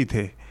गृहमंत्री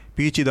थे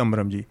पी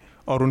चिदम्बरम जी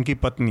और उनकी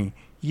पत्नी,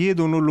 ये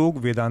दोनों लोग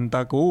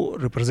वेदांता को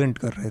रिप्रेजेंट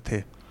कर रहे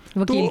थे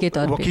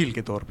वकील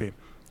के तौर पे।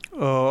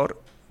 और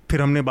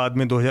फिर हमने बाद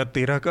में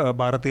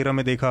 2012-13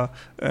 में देखा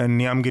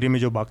नियामगिरी में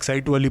जो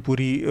बॉक्साइट वाली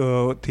पूरी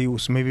थी,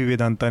 उसमें भी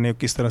वेदांता ने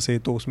किस तरह से,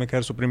 तो उसमें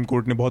खैर सुप्रीम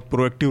कोर्ट ने बहुत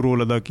प्रोएक्टिव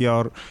रोल अदा किया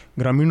और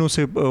ग्रामीणों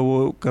से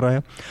वो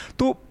कराया।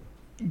 तो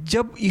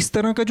जब इस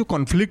तरह का जो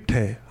कॉन्फ्लिक्ट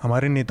है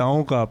हमारे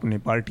नेताओं का, अपने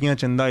पार्टियां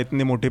चंदा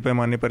इतने मोटे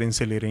पैमाने पर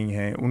इनसे ले रही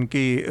हैं,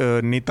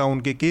 उनके नेता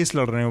उनके केस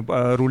लड़ रहे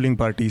हैं रूलिंग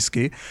पार्टीज़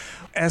के,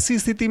 ऐसी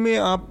स्थिति में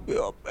आप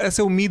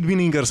ऐसे उम्मीद भी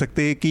नहीं कर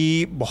सकते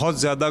कि बहुत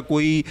ज़्यादा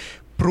कोई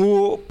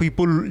प्रो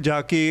पीपुल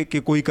जाके कि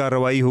कोई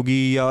कार्रवाई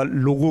होगी या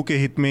लोगों के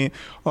हित में।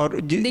 और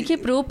देखिए,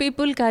 प्रो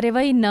पीपुल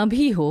कार्रवाई ना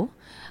भी हो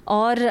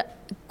और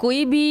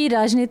कोई भी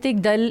राजनीतिक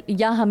दल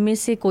या हम में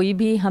से कोई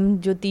भी, हम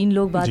जो 3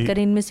 लोग बात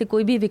करें, इनमें से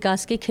कोई भी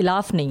विकास के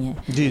खिलाफ नहीं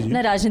है, ना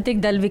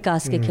राजनीतिक दल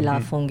विकास के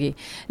खिलाफ होंगे।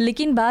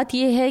 लेकिन बात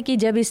यह है कि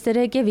जब इस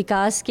तरह के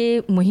विकास के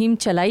मुहिम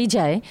चलाई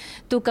जाए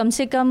तो कम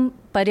से कम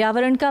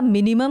पर्यावरण का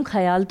मिनिमम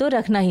ख्याल तो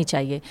रखना ही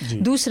चाहिए।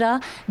 दूसरा,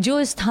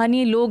 जो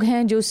स्थानीय लोग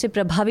हैं जो उससे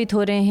प्रभावित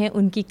हो रहे हैं,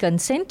 उनकी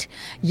कंसेंट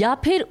या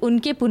फिर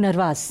उनके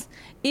पुनर्वास,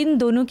 इन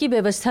दोनों की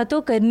व्यवस्था तो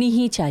करनी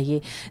ही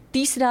चाहिए।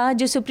 तीसरा,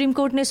 जो सुप्रीम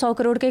कोर्ट ने 100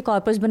 करोड़ के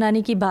कॉर्पस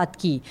बनाने की बात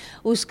की,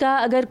 उसका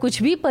अगर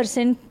कुछ भी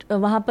 %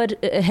 वहाँ पर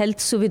हेल्थ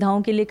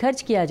सुविधाओं के लिए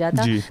खर्च किया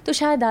जाता तो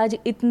शायद आज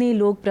इतने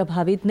लोग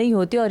प्रभावित नहीं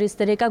होते और इस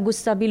तरह का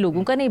गुस्सा भी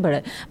लोगों का नहीं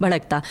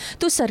भड़कता।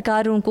 तो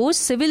सरकारों को,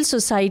 सिविल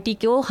सोसाइटी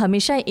को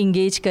हमेशा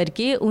इंगेज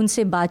करके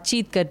उनसे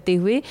बातचीत करते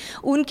हुए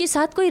उनके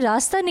साथ कोई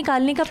रास्ता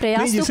निकालने का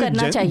प्रयास तो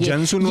करना चाहिए।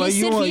 ये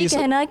सिर्फ ये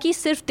कहना कि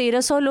सिर्फ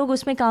 1300 लोग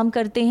उसमें काम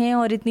करते हैं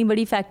और इतनी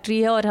बड़ी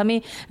फैक्ट्री है और हमें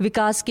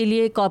विकास के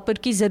लिए कॉपर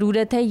की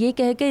ज़रूरत है, ये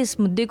कह के इस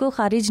मुद्दे को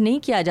खारिज नहीं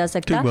किया जा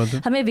सकता।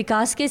 हमें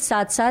विकास के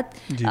साथ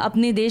साथ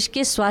अपने देश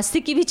के स्वास्थ्य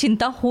की भी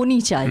चिंता होनी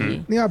चाहिए।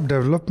 नहीं, आप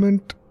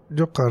डेवलपमेंट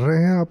जो कर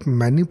रहे हैं, आप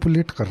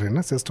मैनिपुलेट कर रहे हैं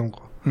ना सिस्टम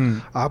को।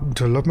 आप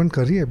डेवलपमेंट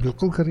करिए,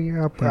 बिल्कुल करिए,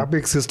 आप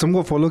एक सिस्टम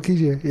को फॉलो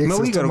कीजिए। एक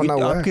सिस्टम बना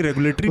हुआ है, आपकी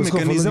रेगुलेटरी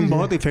मैकेनिज्म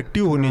बहुत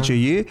इफेक्टिव होनी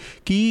चाहिए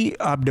कि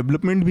आप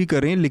डेवलपमेंट भी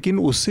करें, लेकिन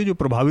उससे जो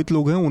प्रभावित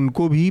लोग हैं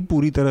उनको भी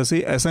पूरी तरह से,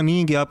 ऐसा नहीं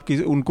है कि आप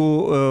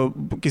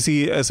उनको किसी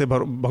ऐसे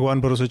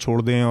भगवान भरोसे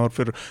छोड़ दें। और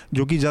फिर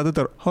जो कि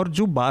ज़्यादातर और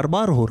जो बार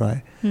बार हो रहा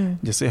है,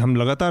 जैसे हम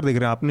लगातार देख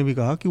रहे हैं, आपने भी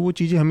कहा कि वो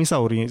चीज़ें हमेशा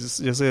हो रही हैं,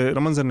 जैसे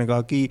रमन सर ने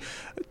कहा कि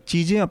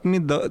चीज़ें अपनी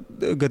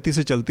गति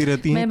से चलती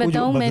रहती हैं, मैं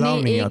बताऊं,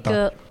 मैंने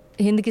एक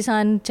हिंद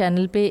किसान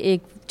चैनल पे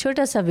एक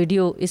छोटा सा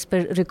वीडियो इस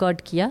पर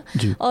रिकॉर्ड किया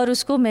और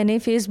उसको मैंने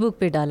फेसबुक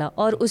पे डाला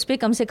और उस पे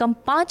कम से कम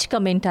 5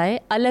 कमेंट आए,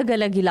 अलग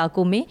अलग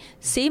इलाकों में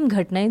सेम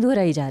घटनाएं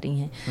दोहराई जा रही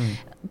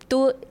हैं।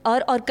 तो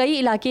और कई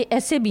इलाके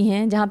ऐसे भी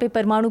हैं जहाँ पे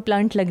परमाणु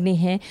प्लांट लगने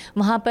हैं,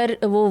 वहाँ पर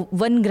वो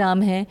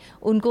वनग्राम है,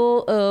 उनको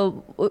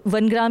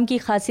वनग्राम की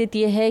खासियत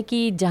ये है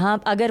कि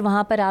जहाँ अगर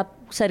वहाँ पर आप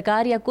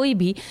सरकार या कोई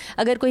भी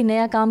अगर कोई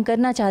नया काम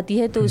करना चाहती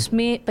है तो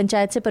उसमें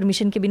पंचायत से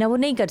परमिशन के बिना वो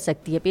नहीं कर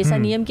सकती है। पैसा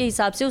नियम के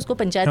हिसाब से उसको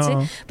पंचायत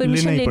से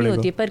परमिशन लेनी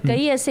होती है। पर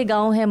कई ऐसे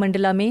गांव हैं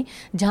मंडला में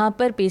जहां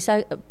पर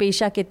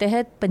पेशा के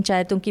तहत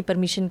पंचायतों की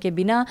परमिशन के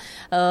बिना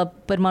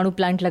परमाणु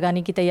प्लांट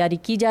लगाने की तैयारी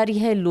की जा रही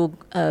है।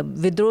 लोग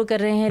विद्रोह कर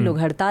रहे हैं, लोग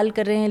हड़ताल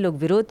कर रहे हैं, लोग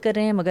विरोध कर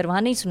रहे हैं, मगर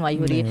वहाँ नहीं सुनवाई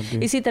हो रही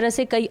है। इसी तरह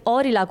से कई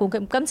और इलाकों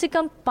के कम से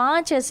कम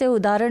 5 ऐसे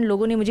उदाहरण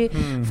लोगों ने मुझे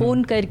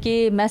फ़ोन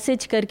करके,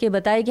 मैसेज करके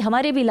बताया कि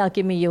हमारे भी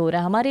इलाके में ये हो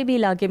रहा है, हमारे भी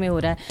इलाके में हो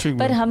रहा है,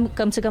 पर हम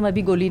कम से कम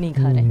अभी गोली नहीं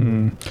खा रहे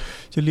हैं।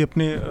 चलिए,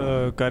 अपने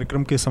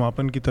कार्यक्रम के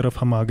समापन की तरफ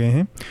हम आ गए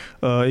हैं।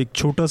 एक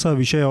छोटा सा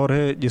विषय और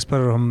है जिस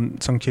पर हम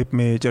संक्षेप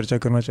में चर्चा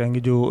करना चाहेंगे,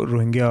 जो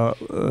रोहिंग्या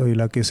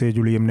इलाके से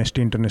जुड़ी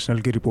एमनेस्टी इंटरनेशनल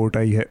की रिपोर्ट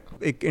आई है।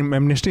 एक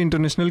एमनेस्टी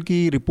इंटरनेशनल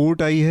की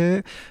रिपोर्ट आई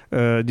है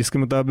जिसके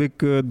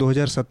मुताबिक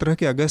 2017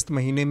 के अगस्त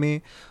महीने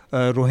में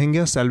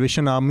रोहिंग्या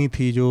सैल्वेशन आर्मी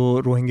थी,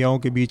 जो रोहिंग्याओं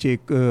के बीच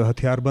एक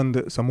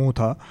हथियारबंद समूह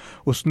था,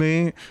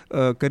 उसने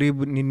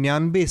करीब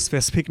 99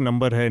 स्पेसिफिक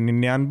नंबर है,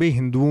 99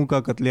 हिंदुओं का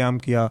कत्लेआम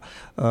किया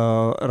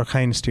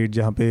रखाइन स्टेट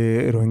जहाँ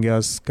पे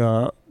रोहिंग्यास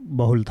का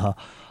बहुल था।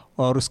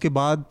 और उसके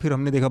बाद फिर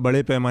हमने देखा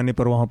बड़े पैमाने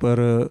पर वहाँ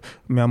पर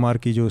म्यांमार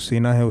की जो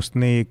सेना है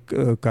उसने एक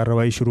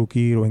कार्रवाई शुरू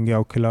की, रोहिंग्या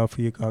के खिलाफ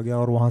ये कहा गया,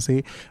 और वहाँ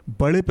से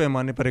बड़े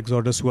पैमाने पर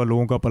एक्सोडस हुआ,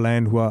 लोगों का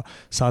पलायन हुआ।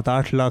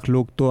 7-8 लाख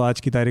लोग तो आज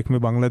की तारीख में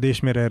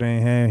बांग्लादेश में रह रहे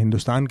हैं,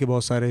 हिंदुस्तान के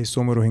बहुत सारे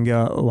हिस्सों में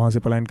रोहिंग्या वहाँ से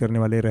पलायन करने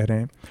वाले रह रहे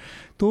हैं।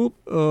 तो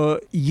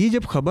ये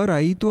जब खबर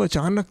आई तो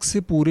अचानक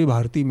से पूरे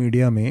भारतीय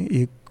मीडिया में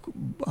एक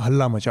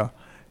हल्ला मचा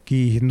कि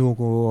हिंदुओं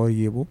को और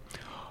ये वो,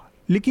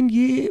 लेकिन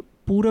ये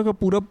पूरा का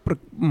पूरा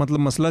मतलब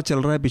मसला चल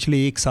रहा है पिछले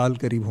 1 साल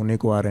करीब होने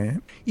को आ रहे हैं।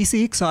 इस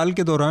 1 साल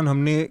के दौरान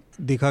हमने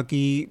देखा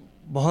कि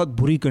बहुत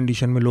बुरी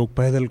कंडीशन में लोग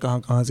पैदल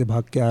कहाँ से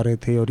भाग के आ रहे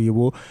थे और ये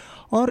वो,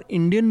 और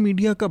इंडियन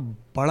मीडिया का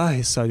बड़ा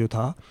हिस्सा जो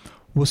था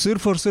वो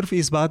सिर्फ और सिर्फ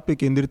इस बात पे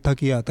केंद्रित था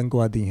कि ये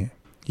आतंकवादी हैं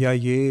या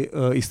ये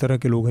इस तरह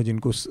के लोग हैं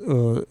जिनको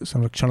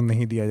संरक्षण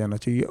नहीं दिया जाना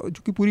चाहिए,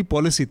 जो कि पूरी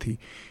पॉलिसी थी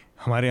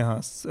हमारे यहाँ।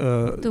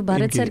 तो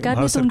भारत सरकार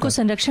ने तो उनको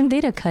संरक्षण दे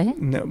रखा है।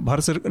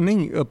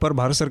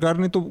 भारत सरकार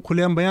ने तो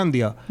खुलेआम बयान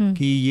दिया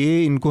कि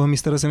ये इनको हम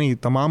इस तरह से नहीं,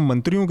 तमाम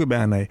मंत्रियों के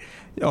बयान आए,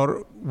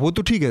 और वो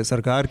तो ठीक है,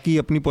 सरकार की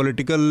अपनी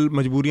पॉलिटिकल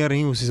मजबूरियां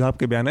रहीं उस हिसाब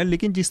के बयान आए,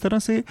 लेकिन जिस तरह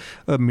से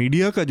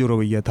मीडिया का जो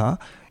रवैया था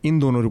इन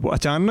दोनों रिपोर्ट,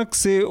 अचानक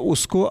से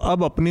उसको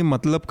अब अपने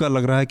मतलब का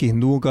लग रहा है कि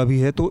हिंदुओं का भी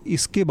है, तो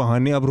इसके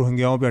बहाने अब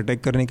रोहिंग्याओं पे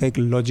अटैक करने का एक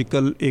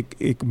लॉजिकल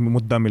एक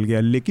मुद्दा मिल गया।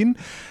 लेकिन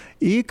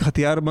एक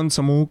हथियारबंद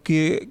समूह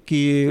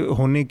के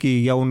होने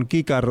की या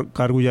उनकी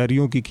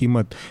कारगुजारियों की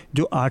कीमत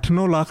जो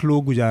 8-9 लाख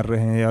लोग गुजार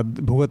रहे हैं या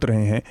भुगत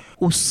रहे हैं,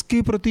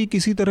 उसके प्रति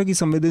किसी तरह की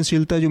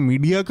संवेदनशीलता जो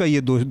मीडिया का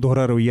ये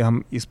दोहरा रवैया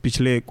हम इस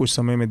पिछले कुछ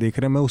समय में देख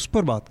रहे हैं, मैं उस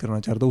पर बात करना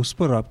चाह रहा था, उस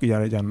पर आपकी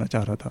राय जानना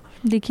चाह रहा था।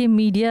 देखिए,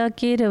 मीडिया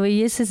के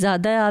रवैये से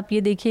ज़्यादा आप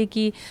ये देखिए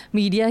कि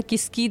मीडिया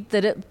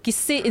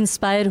किससे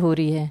इंस्पायर हो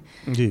रही है।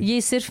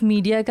 ये सिर्फ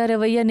मीडिया का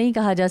रवैया नहीं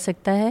कहा जा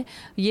सकता है,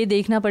 ये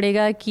देखना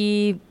पड़ेगा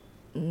कि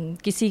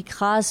किसी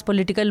खास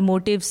पॉलिटिकल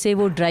मोटिव से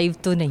वो ड्राइव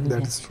तो नहीं है।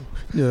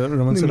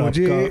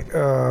 मुझे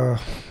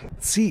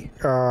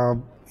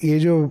ये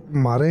जो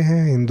मारे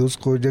हैं हिंदूज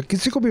को, जो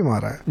किसी को भी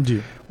मारा है जी,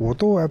 वो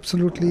तो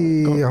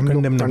एब्सोल्युटली हम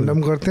लोग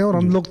कंडेम करते हैं, और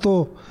हम लोग तो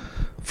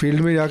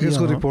फील्ड में जाके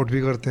इसको रिपोर्ट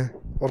भी करते हैं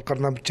और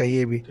करना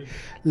चाहिए भी।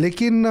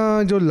 लेकिन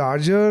जो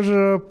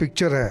लार्जर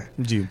पिक्चर है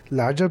जी,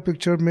 लार्जर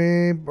पिक्चर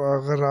में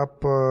अगर आप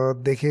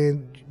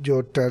देखें,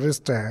 जो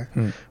टेररिस्ट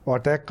हैं वो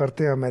अटैक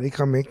करते हैं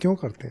अमेरिका में, क्यों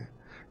करते हैं?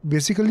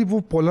 बेसिकली वो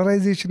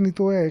पोलराइजेशन ही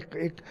तो है,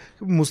 एक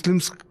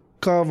मुस्लिम्स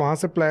का वहाँ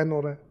से प्लान हो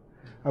रहा है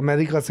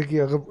अमेरिका से कि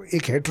अगर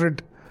एक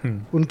हेट्रेड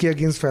उनके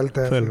अगेंस्ट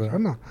फैलता है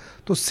ना।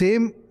 तो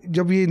सेम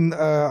जब ये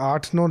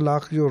 8-9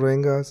 लाख जो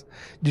रोहिंग्यास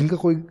जिनका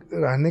कोई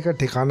रहने का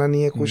ठिकाना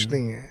नहीं है, कुछ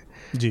नहीं है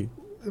जी,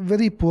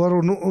 वेरी पुअर,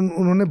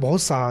 उन्होंने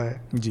बहुत सहा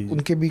है जी,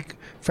 उनके भी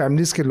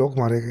फैमिलीज के लोग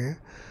मारे गए हैं।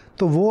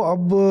 तो वो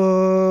अब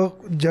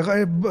जगह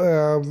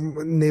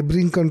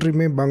नेबरिंग कंट्री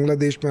में,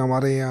 बांग्लादेश में,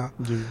 हमारे यहाँ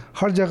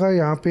हर जगह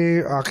यहाँ पे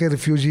आके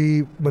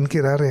रिफ्यूजी बन के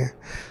रह रहे हैं।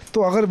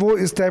 तो अगर वो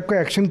इस टाइप का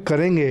एक्शन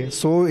करेंगे,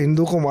 100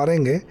 हिंदू को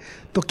मारेंगे,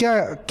 तो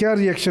क्या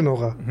रिएक्शन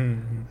होगा?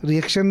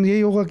 रिएक्शन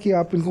यही होगा कि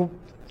आप इनको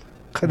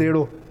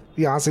खदेड़ो,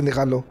 यहाँ से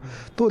निकालो।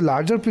 तो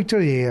लार्जर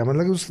पिक्चर ये है,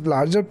 मतलब कि उस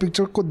लार्जर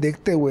पिक्चर को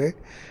देखते हुए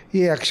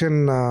ये एक्शन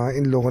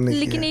इन लोगों ने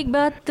लेकिन किया। एक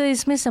बात तो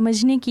इसमें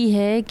समझने की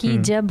है कि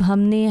जब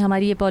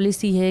हमारी ये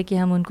पॉलिसी है कि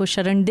हम उनको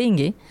शरण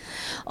देंगे,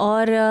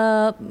 और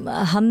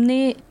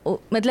हमने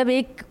मतलब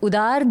एक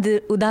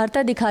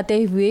उदारता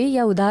दिखाते हुए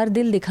या उदार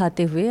दिल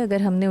दिखाते हुए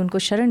अगर हमने उनको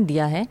शरण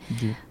दिया है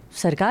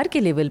सरकार के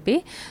लेवल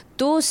पे,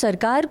 तो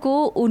सरकार को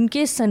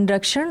उनके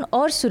संरक्षण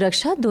और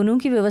सुरक्षा दोनों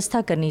की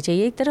व्यवस्था करनी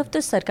चाहिए। एक तरफ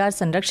तो सरकार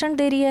संरक्षण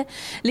दे रही है,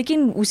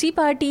 लेकिन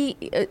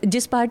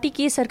जिस पार्टी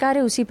की सरकार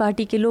है उसी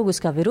पार्टी के लोग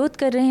उसका विरोध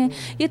कर रहे हैं।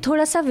 ये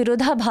थोड़ा सा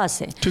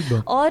विरोधाभास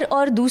है।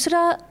 और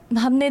दूसरा,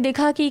 हमने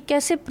देखा कि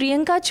कैसे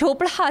प्रियंका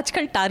चोपड़ा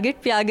आजकल टारगेट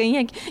पे आ गई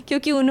हैं,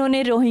 क्योंकि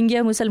उन्होंने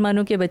रोहिंग्या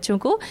मुसलमानों के बच्चों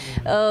को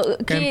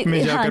कैंप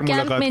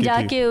में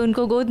जाके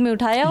उनको गोद में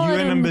उठाया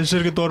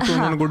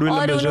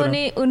और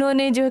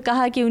उन्होंने जो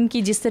कहा कि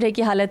उनकी जिस तरह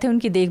की हालत है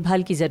उनकी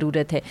देखभाल की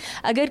जरूरत है।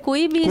 अगर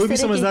कोई भी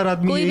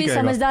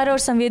समझदार और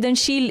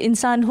संवेदनशील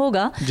इंसान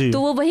होगा तो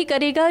वो वही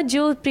करेगा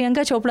जो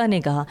प्रियंका चोपड़ा ने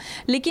कहा।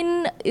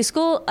 लेकिन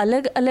इसको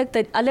अलग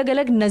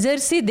अलग नज़र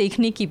से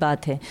देखने की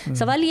बात है।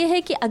 सवाल ये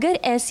है कि अगर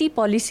ऐसी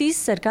पॉलिसीज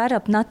सरकार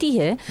अपनाती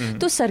है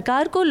तो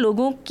सरकार को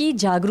लोगों की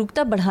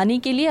जागरूकता बढ़ाने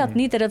के लिए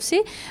अपनी तरफ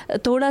से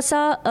थोड़ा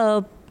सा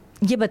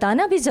ये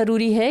बताना भी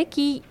ज़रूरी है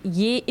कि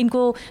ये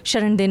इनको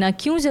शरण देना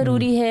क्यों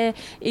ज़रूरी है।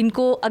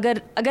 इनको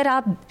अगर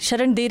आप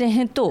शरण दे रहे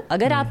हैं, तो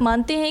अगर आप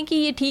मानते हैं कि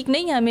ये ठीक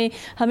नहीं है,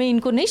 हमें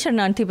इनको नहीं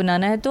शरणार्थी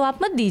बनाना है, तो आप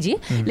मत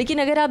दीजिए। लेकिन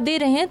अगर आप दे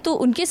रहे हैं तो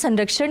उनके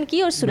संरक्षण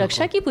की और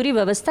सुरक्षा की पूरी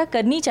व्यवस्था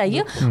करनी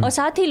चाहिए, और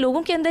साथ ही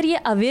लोगों के अंदर ये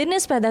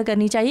अवेयरनेस पैदा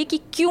करनी चाहिए कि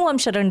क्यों हम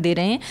शरण दे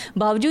रहे हैं,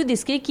 बावजूद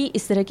इसके कि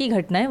इस तरह की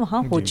घटनाएं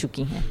वहाँ हो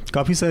चुकी हैं।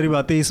 काफ़ी सारी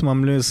बातें इस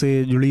मामले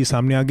से जुड़ी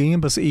सामने आ गई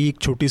हैं। बस एक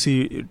छोटी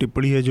सी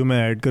टिप्पणी है जो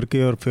मैं ऐड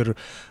करके और फिर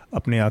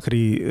अपने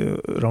आखिरी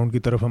राउंड की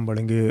तरफ हम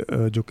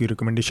बढ़ेंगे, जो कि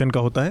रिकमेंडेशन का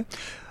होता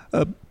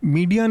है।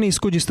 मीडिया ने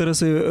इसको जिस तरह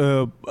से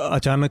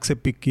अचानक से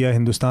पिक किया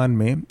हिंदुस्तान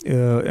में,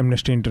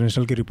 एमनेस्टी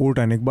इंटरनेशनल की रिपोर्ट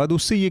आने के बाद,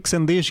 उससे ये एक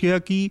संदेश गया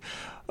कि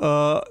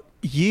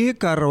ये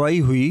कार्रवाई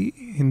हुई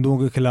हिंदुओं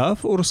के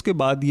खिलाफ, और उसके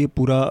बाद ये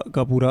पूरा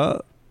का पूरा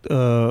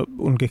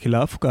उनके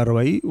खिलाफ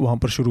कार्रवाई वहाँ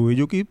पर शुरू हुई,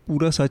 जो कि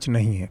पूरा सच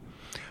नहीं है।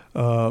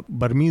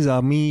 बर्मीज़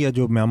आर्मी या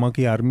जो म्यांमार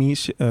की आर्मी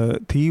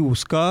थी,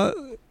 उसका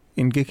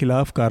इनके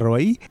खिलाफ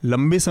कार्रवाई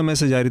लंबे समय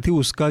से जारी थी।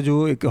 उसका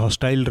जो एक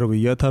हॉस्टाइल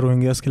रवैया था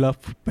रोहिंग्यास के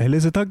खिलाफ पहले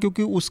से था,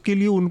 क्योंकि उसके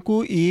लिए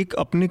उनको एक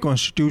अपने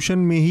कॉन्स्टिट्यूशन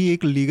में ही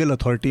एक लीगल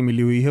अथॉरिटी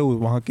मिली हुई है।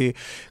 वहाँ के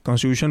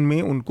कॉन्स्टिट्यूशन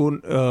में उनको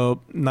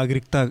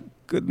नागरिकता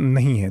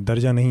नहीं है,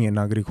 दर्जा नहीं है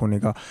नागरिक होने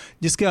का,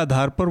 जिसके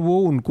आधार पर वो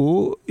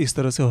उनको इस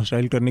तरह से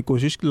हॉस्टाइल करने की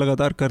कोशिश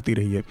लगातार करती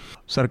रही है।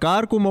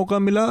 सरकार को मौका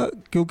मिला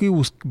क्योंकि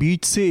उस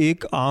बीच से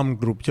एक आर्म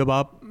ग्रुप, जब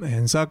आप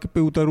हिंसा पे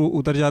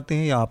उतर जाते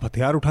हैं या आप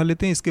हथियार उठा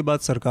लेते हैं, इसके बाद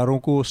सरकारों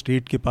को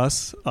स्टेट के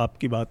पास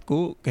आपकी बात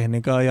को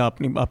कहने का या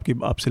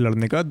आपसे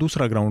लड़ने का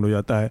दूसरा ग्राउंड हो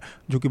जाता है,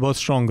 जो कि बहुत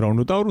स्ट्रॉन्ग ग्राउंड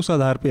होता है, और उस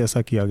आधार पे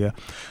ऐसा किया गया।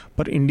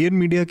 पर इंडियन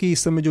मीडिया की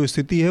इस समय जो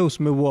स्थिति है,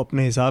 उसमें वो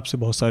अपने हिसाब से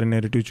बहुत सारे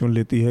नैरेटिव चुन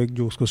लेती है,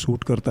 जो उसको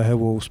सूट करता है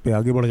वो उस पर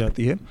आगे बढ़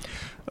जाती है।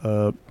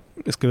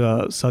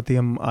 इसके साथ ही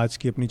हम आज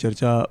की अपनी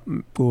चर्चा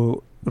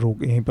को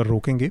यहीं पर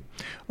रोकेंगे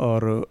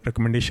और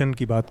रिकमेंडेशन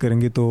की बात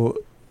करेंगे।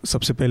 तो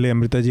सबसे पहले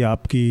अमृता जी,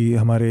 आपकी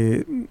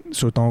हमारे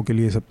श्रोताओं के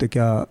लिए सबसे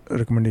क्या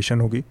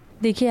रिकमेंडेशन होगी?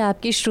 देखिए,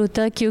 आपके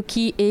श्रोता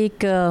क्योंकि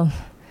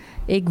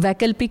एक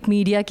वैकल्पिक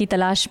मीडिया की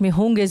तलाश में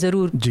होंगे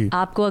ज़रूर।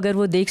 आपको अगर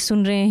वो देख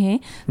सुन रहे हैं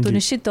तो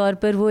निश्चित तौर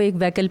पर वो एक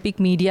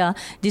वैकल्पिक मीडिया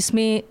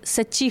जिसमें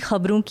सच्ची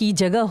खबरों की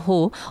जगह हो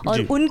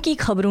और उनकी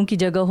खबरों की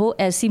जगह हो,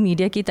 ऐसी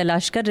मीडिया की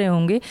तलाश कर रहे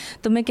होंगे।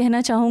 तो मैं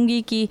कहना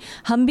चाहूँगी कि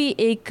हम भी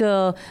एक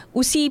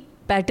उसी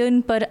पैटर्न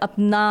पर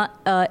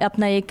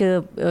अपना एक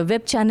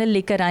वेब चैनल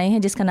लेकर आए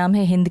हैं जिसका नाम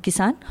है हिंद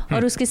किसान,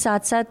 और उसके साथ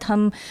साथ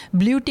हम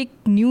ब्लूटिक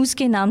न्यूज़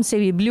के नाम से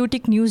भी,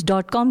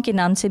 blueticknews.com के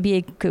नाम से भी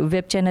एक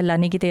वेब चैनल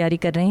लाने की तैयारी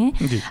कर रहे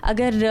हैं।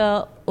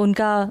 अगर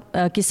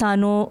उनका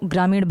किसानों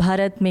ग्रामीण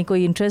भारत में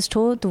कोई इंटरेस्ट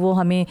हो तो वो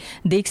हमें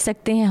देख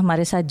सकते हैं,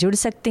 हमारे साथ जुड़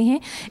सकते हैं।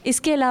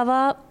 इसके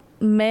अलावा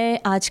मैं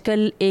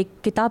आजकल एक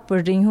किताब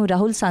पढ़ रही हूँ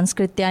राहुल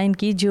सांस्कृत्यायन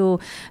की,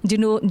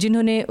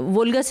 जिन्होंने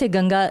वोल्गा से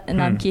गंगा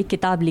नाम की एक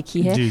किताब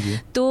लिखी है।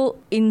 तो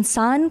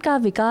इंसान का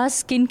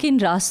विकास किन किन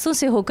रास्तों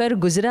से होकर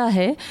गुजरा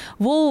है,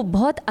 वो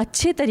बहुत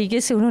अच्छे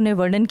तरीके से उन्होंने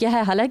वर्णन किया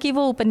है। हालांकि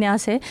वो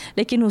उपन्यास है,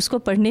 लेकिन उसको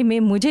पढ़ने में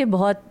मुझे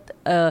बहुत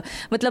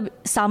मतलब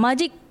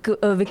सामाजिक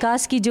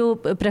विकास की जो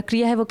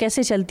प्रक्रिया है वो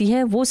कैसे चलती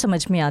है वो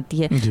समझ में आती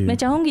है। मैं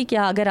चाहूँगी कि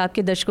अगर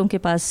आपके दर्शकों के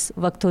पास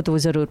वक्त हो तो वो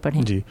ज़रूर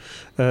पढ़ें। जी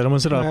रमन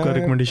सर, आपका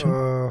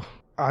रिकमेंडेशन?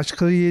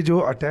 आजकल ये जो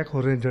अटैक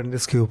हो रहे हैं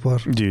जर्नलिस्ट के ऊपर,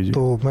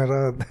 तो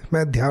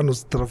मैं ध्यान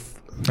उस तरफ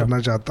करना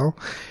चाहता हूँ।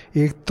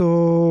 एक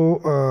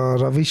तो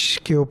रविश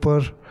के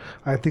ऊपर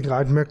आई थिंक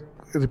आज मैं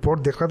रिपोर्ट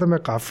देख रहा था, मैं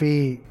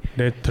काफ़ी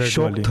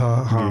शॉक था।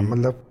 हाँ,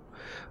 मतलब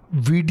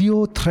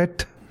वीडियो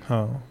थ्रेट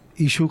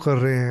इशू कर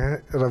रहे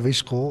हैं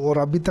रविश को, और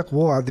अभी तक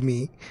वो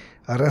आदमी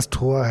अरेस्ट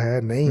हुआ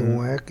है नहीं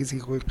हुआ है, किसी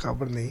को कोई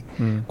खबर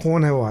नहीं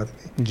कौन है वो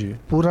आदमी।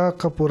 पूरा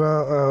का पूरा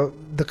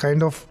the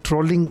kind of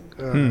trolling,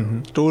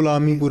 troll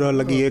army पूरा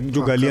लगी है,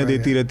 जो गालियां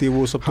देती रहती है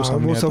वो सब तो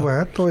सामने वो सब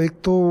है। तो एक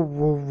तो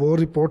वो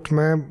रिपोर्ट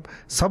में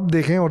सब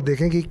देखें और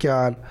देखें कि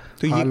क्या।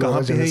 तो ये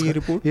कहाँ पे है ये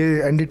रिपोर्ट?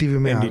 ये एनडीटीवी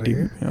में आ रही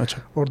है।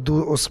 अच्छा। और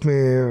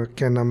उसमें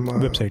क्या नाम,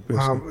 वेबसाइट पे?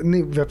 हाँ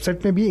नहीं,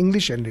 वेबसाइट में भी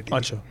इंग्लिश एनडीटीवी।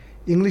 अच्छा,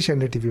 इंग्लिश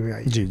एनडीटीवी में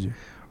आई। जी।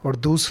 और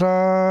दूसरा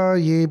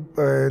ये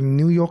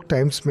न्यूयॉर्क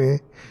टाइम्स में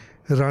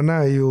राना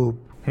अयूब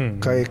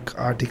का एक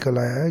आर्टिकल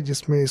आया है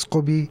जिसमें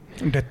इसको भी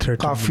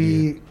काफ़ी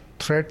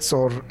थ्रेट्स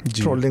और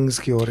ट्रोलिंग्स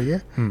की हो रही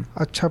है।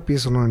 अच्छा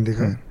पीस उन्होंने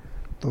लिखा है,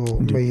 तो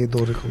मैं ये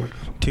दो रिकमेंड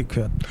करूँ। ठीक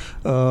है।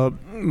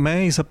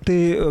 मैं इस हफ्ते,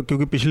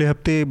 क्योंकि पिछले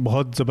हफ्ते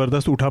बहुत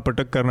ज़बरदस्त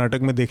उठापटक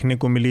कर्नाटक में देखने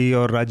को मिली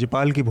और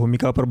राज्यपाल की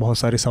भूमिका पर बहुत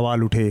सारे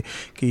सवाल उठे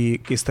कि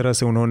किस तरह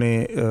से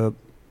उन्होंने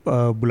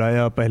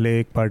बुलाया पहले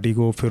एक पार्टी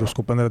को, फिर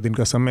उसको 15 दिन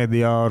का समय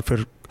दिया और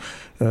फिर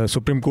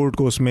सुप्रीम कोर्ट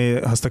को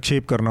उसमें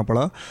हस्तक्षेप करना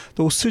पड़ा।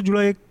 तो उससे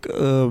जुड़ा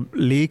एक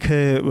लेख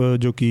है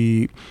जो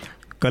कि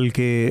कल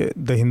के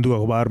द हिंदू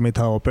अखबार में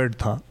था, ऑपेड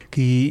था,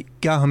 कि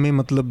क्या हमें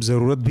मतलब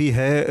ज़रूरत भी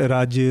है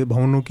राज्य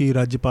भवनों की,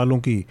 राज्यपालों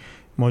की,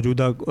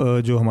 मौजूदा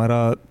जो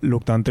हमारा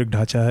लोकतांत्रिक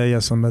ढांचा है या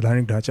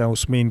संवैधानिक ढांचा है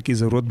उसमें इनकी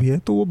ज़रूरत भी है।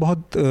 तो वो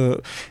बहुत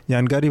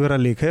जानकारी भरा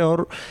लेख है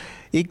और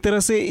एक तरह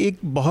से एक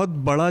बहुत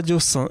बड़ा जो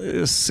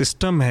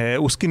सिस्टम है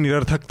उसकी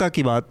निरर्थकता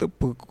की बात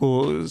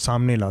को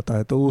सामने लाता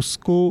है, तो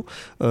उसको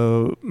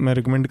मैं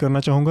रिकमेंड करना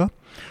चाहूँगा।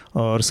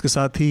 और इसके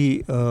साथ ही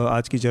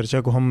आज की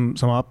चर्चा को हम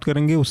समाप्त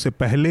करेंगे। उससे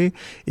पहले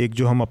एक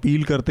जो हम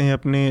अपील करते हैं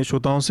अपने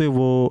श्रोताओं से,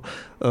 वो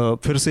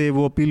फिर से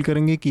वो अपील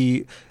करेंगे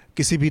कि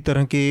किसी भी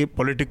तरह के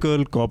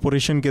पॉलिटिकल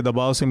कॉरपोरेशन के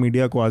दबाव से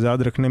मीडिया को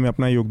आज़ाद रखने में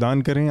अपना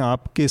योगदान करें।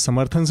 आपके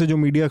समर्थन से जो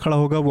मीडिया खड़ा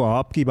होगा वो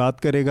आपकी बात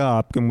करेगा,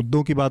 आपके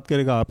मुद्दों की बात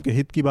करेगा, आपके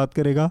हित की बात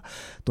करेगा।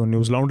 तो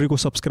न्यूज़ लॉन्ड्री को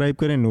सब्सक्राइब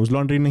करें, न्यूज़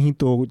लॉन्ड्री नहीं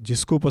तो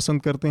जिसको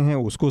पसंद करते हैं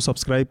उसको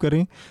सब्सक्राइब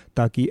करें,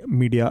 ताकि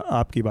मीडिया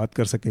आपकी बात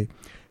कर सके।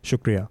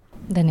 शुक्रिया,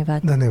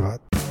 धन्यवाद।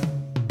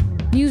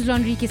 न्यूज़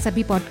लॉन्ड्री के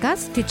सभी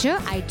पॉडकास्ट टिचर,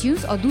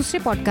 iTunes और दूसरे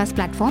पॉडकास्ट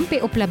प्लेटफॉर्म पे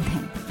उपलब्ध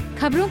हैं।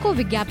 खबरों को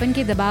विज्ञापन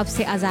के दबाव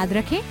से आजाद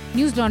रखें,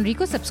 न्यूज़ लॉन्ड्री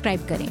को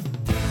सब्सक्राइब करें।